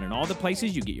can be found in all the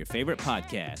places you get your favorite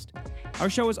podcast. Our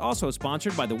show is also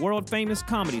sponsored by the world-famous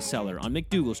Comedy Cellar on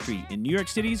McDougal Street in New York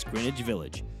City's Greenwich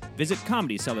Village. Visit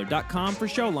ComedyCellar.com for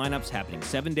show lineups happening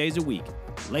 7 days a week.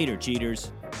 Later,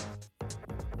 cheaters.